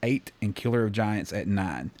at 8 and Killer of Giants at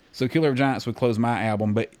 9. So Killer of Giants would close my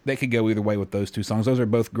album, but they could go either way with those two songs. Those are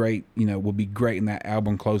both great, would be great in that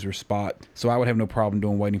album closer spot. So I would have no problem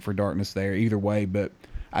doing Waiting for Darkness there either way, but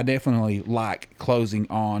I definitely like closing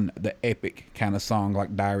on the epic kind of song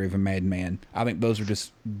like Diary of a Madman. I think those are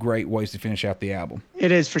just great ways to finish out the album.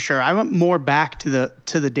 It is, for sure. I went more back to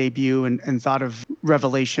the debut and thought of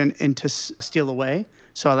Revelation into Steal Away.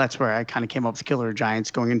 So that's where I kind of came up with Killer of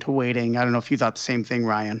Giants going into Waiting. I don't know if you thought the same thing,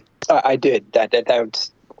 Ryan. I did. That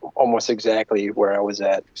was almost exactly where I was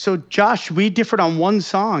at. So Josh, we differed on one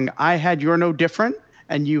song. I had You're No Different,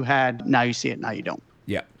 and you had Now You See It, Now You Don't.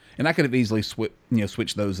 Yeah. And I could have easily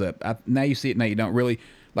switched those up. Now You See It, Now You Don't. Really,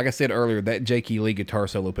 like I said earlier, that Jakey Lee guitar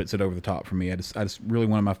solo puts it over the top for me. I just really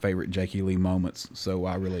one of my favorite Jakey Lee moments. So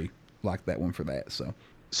I really like that one for that.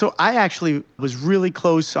 So I actually was really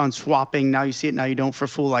close on swapping Now You See It, Now You Don't for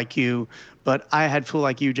Fool Like You, but I had Fool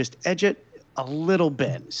Like You just edge it a little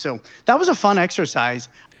bit. So that was a fun exercise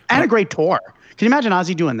and a great tour. Can you imagine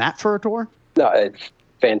Ozzy doing that for a tour? No, it's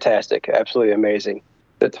fantastic. Absolutely amazing.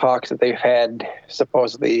 The talks that they've had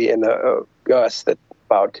supposedly in the Gus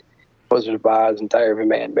about Blizzard of Oz and Diary of a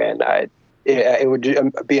Madman, it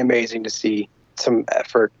would be amazing to see some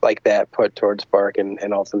effort like that put towards Bark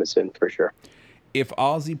and Ultimate Sin for sure. If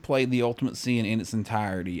Ozzy played The Ultimate Sin in its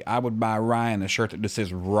entirety, I would buy Ryan a shirt that just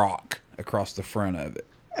says Rock across the front of it.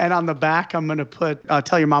 And on the back, I'm going to put,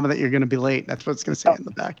 tell your mama that you're going to be late. That's what it's going to say on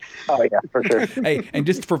the back. Oh, yeah, for sure. Hey, and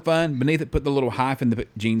just for fun, beneath it, put the little hyphen to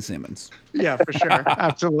put Gene Simmons. Yeah, for sure.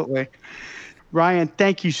 Absolutely. Ryan,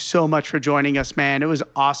 thank you so much for joining us, man. It was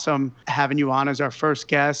awesome having you on as our first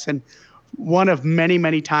guest, and one of many,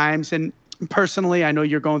 many times. And personally, I know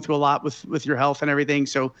you're going through a lot with your health and everything.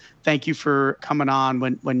 So thank you for coming on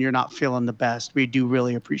when you're not feeling the best. We do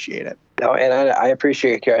really appreciate it. No, and I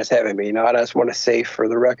appreciate you guys having me. I just want to say for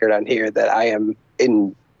the record on here that I am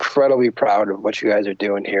incredibly proud of what you guys are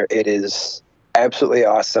doing here. It is absolutely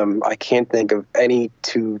awesome. I can't think of any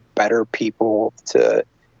two better people to,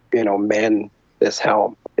 man this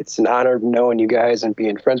helm. It's an honor knowing you guys and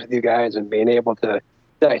being friends with you guys and being able to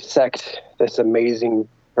dissect this amazing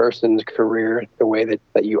person's career the way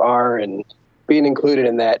that you are, and being included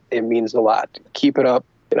in that, it means a lot. Keep it up.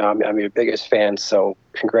 I'm your biggest fan, so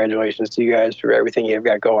congratulations to you guys for everything you've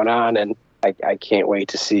got going on, and I can't wait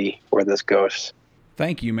to see where this goes.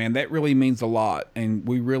 Thank you, man. That really means a lot, and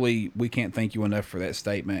we can't thank you enough for that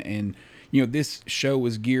statement. And this show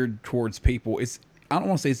is geared towards people. I don't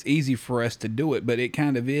want to say it's easy for us to do it, but it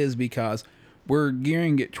kind of is, because we're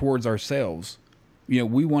gearing it towards ourselves.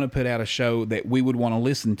 We want to put out a show that we would want to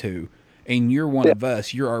listen to. And you're one of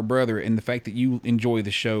us. You're our brother. And the fact that you enjoy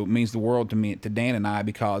the show means the world to me, to Dan and I,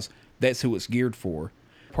 because that's who it's geared for.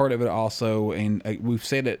 Part of it also, and we've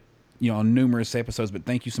said it, on numerous episodes, but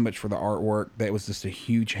thank you so much for the artwork. That was just a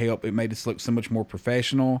huge help. It made us look so much more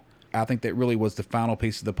professional. I think that really was the final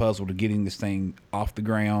piece of the puzzle to getting this thing off the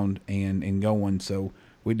ground and going. So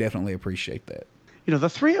we definitely appreciate that. The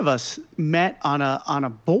three of us met on a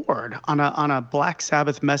board, on a Black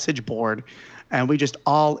Sabbath message board, and we just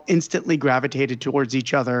all instantly gravitated towards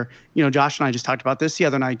each other. Josh and I just talked about this the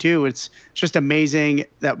other night too. It's just amazing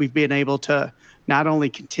that we've been able to not only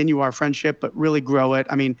continue our friendship, but really grow it.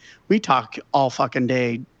 I mean, we talk all fucking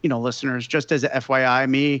day, listeners, just as a FYI,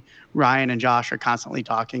 me, Ryan, and Josh are constantly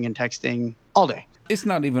talking and texting all day. It's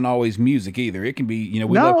not even always music either. It can be,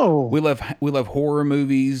 we love horror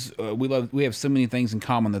movies. We have so many things in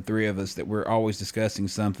common, the three of us, that we're always discussing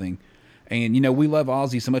something. And, we love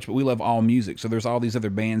Ozzy so much, but we love all music. So there's all these other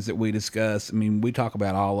bands that we discuss. I mean, we talk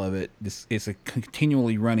about all of it. It's a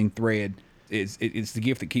continually running thread. It's the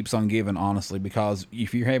gift that keeps on giving, honestly, because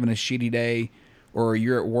if you're having a shitty day or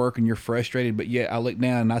you're at work and you're frustrated, but yet I look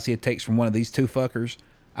down and I see a text from one of these two fuckers,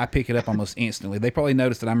 I pick it up almost instantly. They probably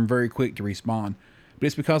notice that I'm very quick to respond. But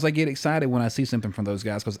it's because I get excited when I see something from those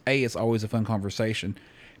guys, because A, it's always a fun conversation.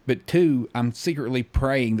 But two, I'm secretly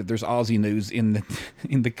praying that there's Aussie news in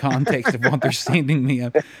the context of what they're sending me.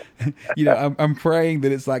 I'm praying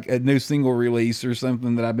that it's like a new single release or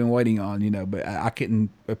something that I've been waiting on. But I couldn't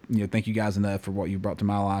thank you guys enough for what you brought to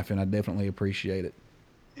my life, and I definitely appreciate it.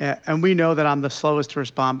 Yeah, and we know that I'm the slowest to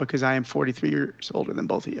respond because I am 43 years older than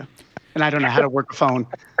both of you, and I don't know how to work a phone.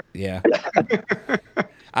 Yeah.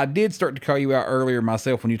 I did start to call you out earlier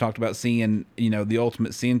myself when you talked about seeing, the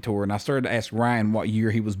Ultimate Sin tour, and I started to ask Ryan what year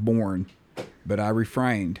he was born, but I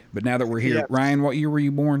refrained. But now that we're here, Ryan, what year were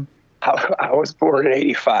you born? I was born in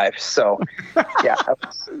 '85, so yeah.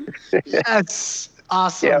 That's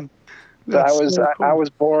awesome. Yeah. So I was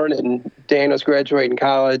born, and Dan was graduating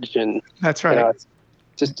college, and that's right. It's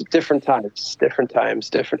just different times, different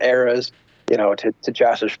eras. To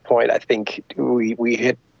Josh's point, I think we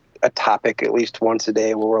hit a topic at least once a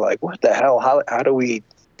day where we're like, what the hell? How do we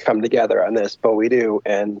come together on this? But we do,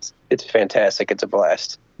 and it's fantastic. It's a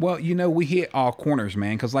blast. Well, we hit all corners,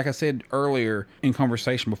 man, because like I said earlier in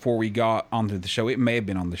conversation before we got onto the show, it may have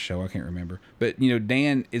been on the show, I can't remember. But,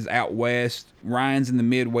 Dan is out west, Ryan's in the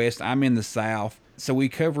Midwest, I'm in the South, so we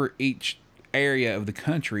cover each area of the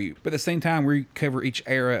country, but at the same time we cover each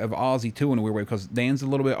era of Ozzy too in a weird way, because Dan's a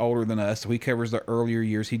little bit older than us, so he covers the earlier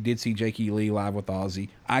years. He did see Jake E. Lee live with Ozzy.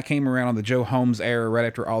 I came around on the Joe Holmes era right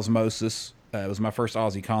after Osmosis. It was my first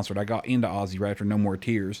Ozzy concert. I got into Ozzy right after No More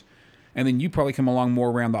Tears, and then you probably come along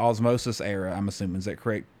more around the Osmosis era, I'm assuming. Is that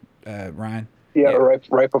correct, Ryan? Yeah,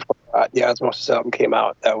 right before the Osmosis album came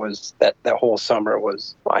out. That was that whole summer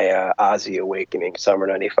was my Ozzy awakening, summer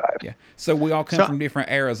 '95. Yeah, so we all come from different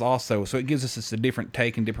eras also, so it gives us a different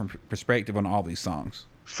take and different perspective on all these songs.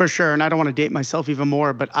 For sure, and I don't want to date myself even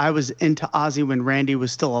more, but I was into Ozzy when Randy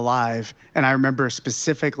was still alive, and I remember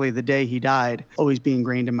specifically the day he died, always being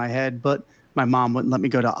ingrained in my head, but my mom wouldn't let me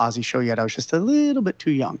go to Ozzy show yet. I was just a little bit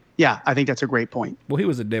too young. Yeah, I think that's a great point. Well, he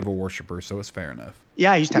was a devil worshiper, so it's fair enough.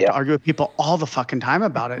 Yeah, I used to have to argue with people all the fucking time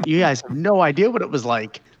about it. You guys have no idea what it was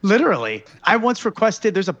like. Literally. I once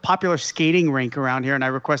requested, there's a popular skating rink around here, and I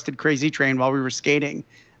requested Crazy Train while we were skating.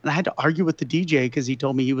 And I had to argue with the DJ because he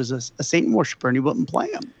told me he was a Satan worshiper and he wouldn't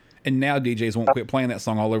play him. And now DJs won't quit playing that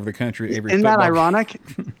song all over the country. Isn't that ironic?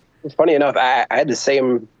 Funny enough, I had the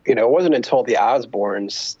same, it wasn't until the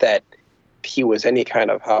Osbournes that he was any kind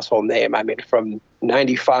of household name. I mean, from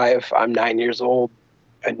 '95, I'm 9 years old,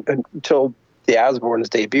 and until the Osbournes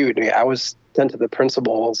debuted, I was sent to the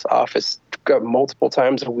principal's office multiple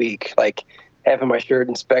times a week, like having my shirt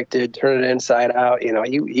inspected, turning it inside out.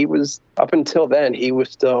 He was, up until then, he was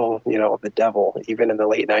still, the devil, even in the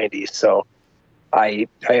late '90s. So I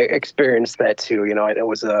experienced that too. It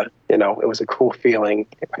was a cool feeling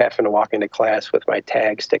having to walk into class with my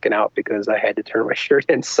tag sticking out because I had to turn my shirt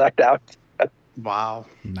inside out. Wow.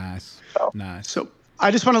 Nice. Nice. So I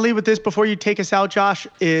just want to leave with this before you take us out, Josh,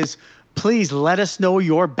 is please let us know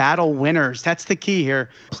your battle winners. That's the key here.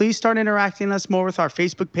 Please start interacting with us more with our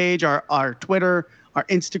Facebook page, our Twitter, our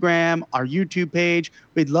Instagram, our YouTube page.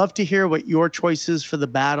 We'd love to hear what your choices for the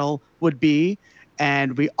battle would be.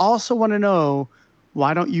 And we also want to know,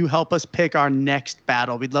 why don't you help us pick our next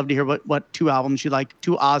battle? We'd love to hear what two albums you'd like,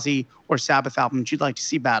 two Ozzy or Sabbath albums you'd like to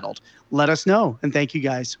see battled. Let us know. And thank you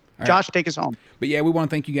guys. All Josh, right. Take us home. But yeah, we want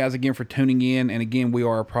to thank you guys again for tuning in. And again, we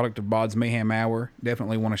are a product of Bod's Mayhem Hour.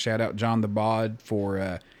 Definitely want to shout out John the Bod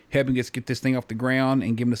for helping us get this thing off the ground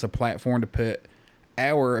and giving us a platform to put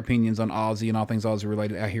our opinions on Ozzy and all things Ozzy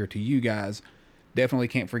related out here to you guys. Definitely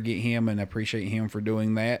can't forget him and appreciate him for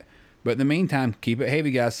doing that. But in the meantime, keep it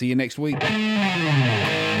heavy, guys. See you next week.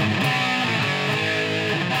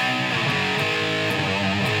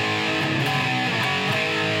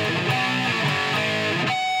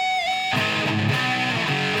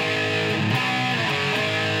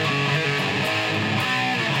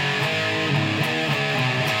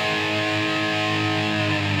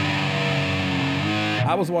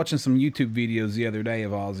 I was watching some YouTube videos the other day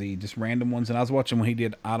of Ozzy, just random ones, and I was watching when he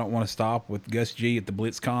did I Don't Want to Stop with Gus G at the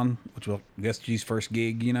BlitzCon, which was Gus G's first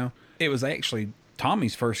gig, It was actually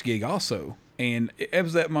Tommy's first gig also. And it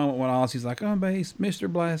was that moment when Ozzy's like, on bass,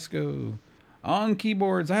 Mr. Blasco. On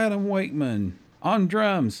keyboards, Adam Wakeman. On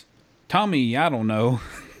drums, Tommy, I don't know.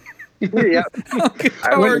 Yeah. On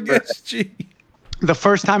guitar, Gus G. The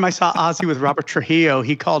first time I saw Ozzy with Robert Trujillo,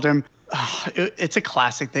 he called him, it's a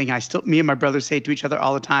classic thing. Me and my brother say it to each other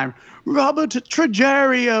all the time, Robert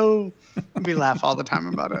Trujillo. We laugh all the time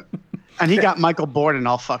about it. And he got Michael Borden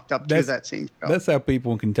all fucked up too, that same show. That's how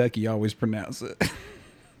people in Kentucky always pronounce it.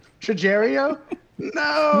 Trujillo?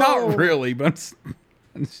 No. Not really, but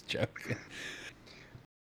I'm just joking.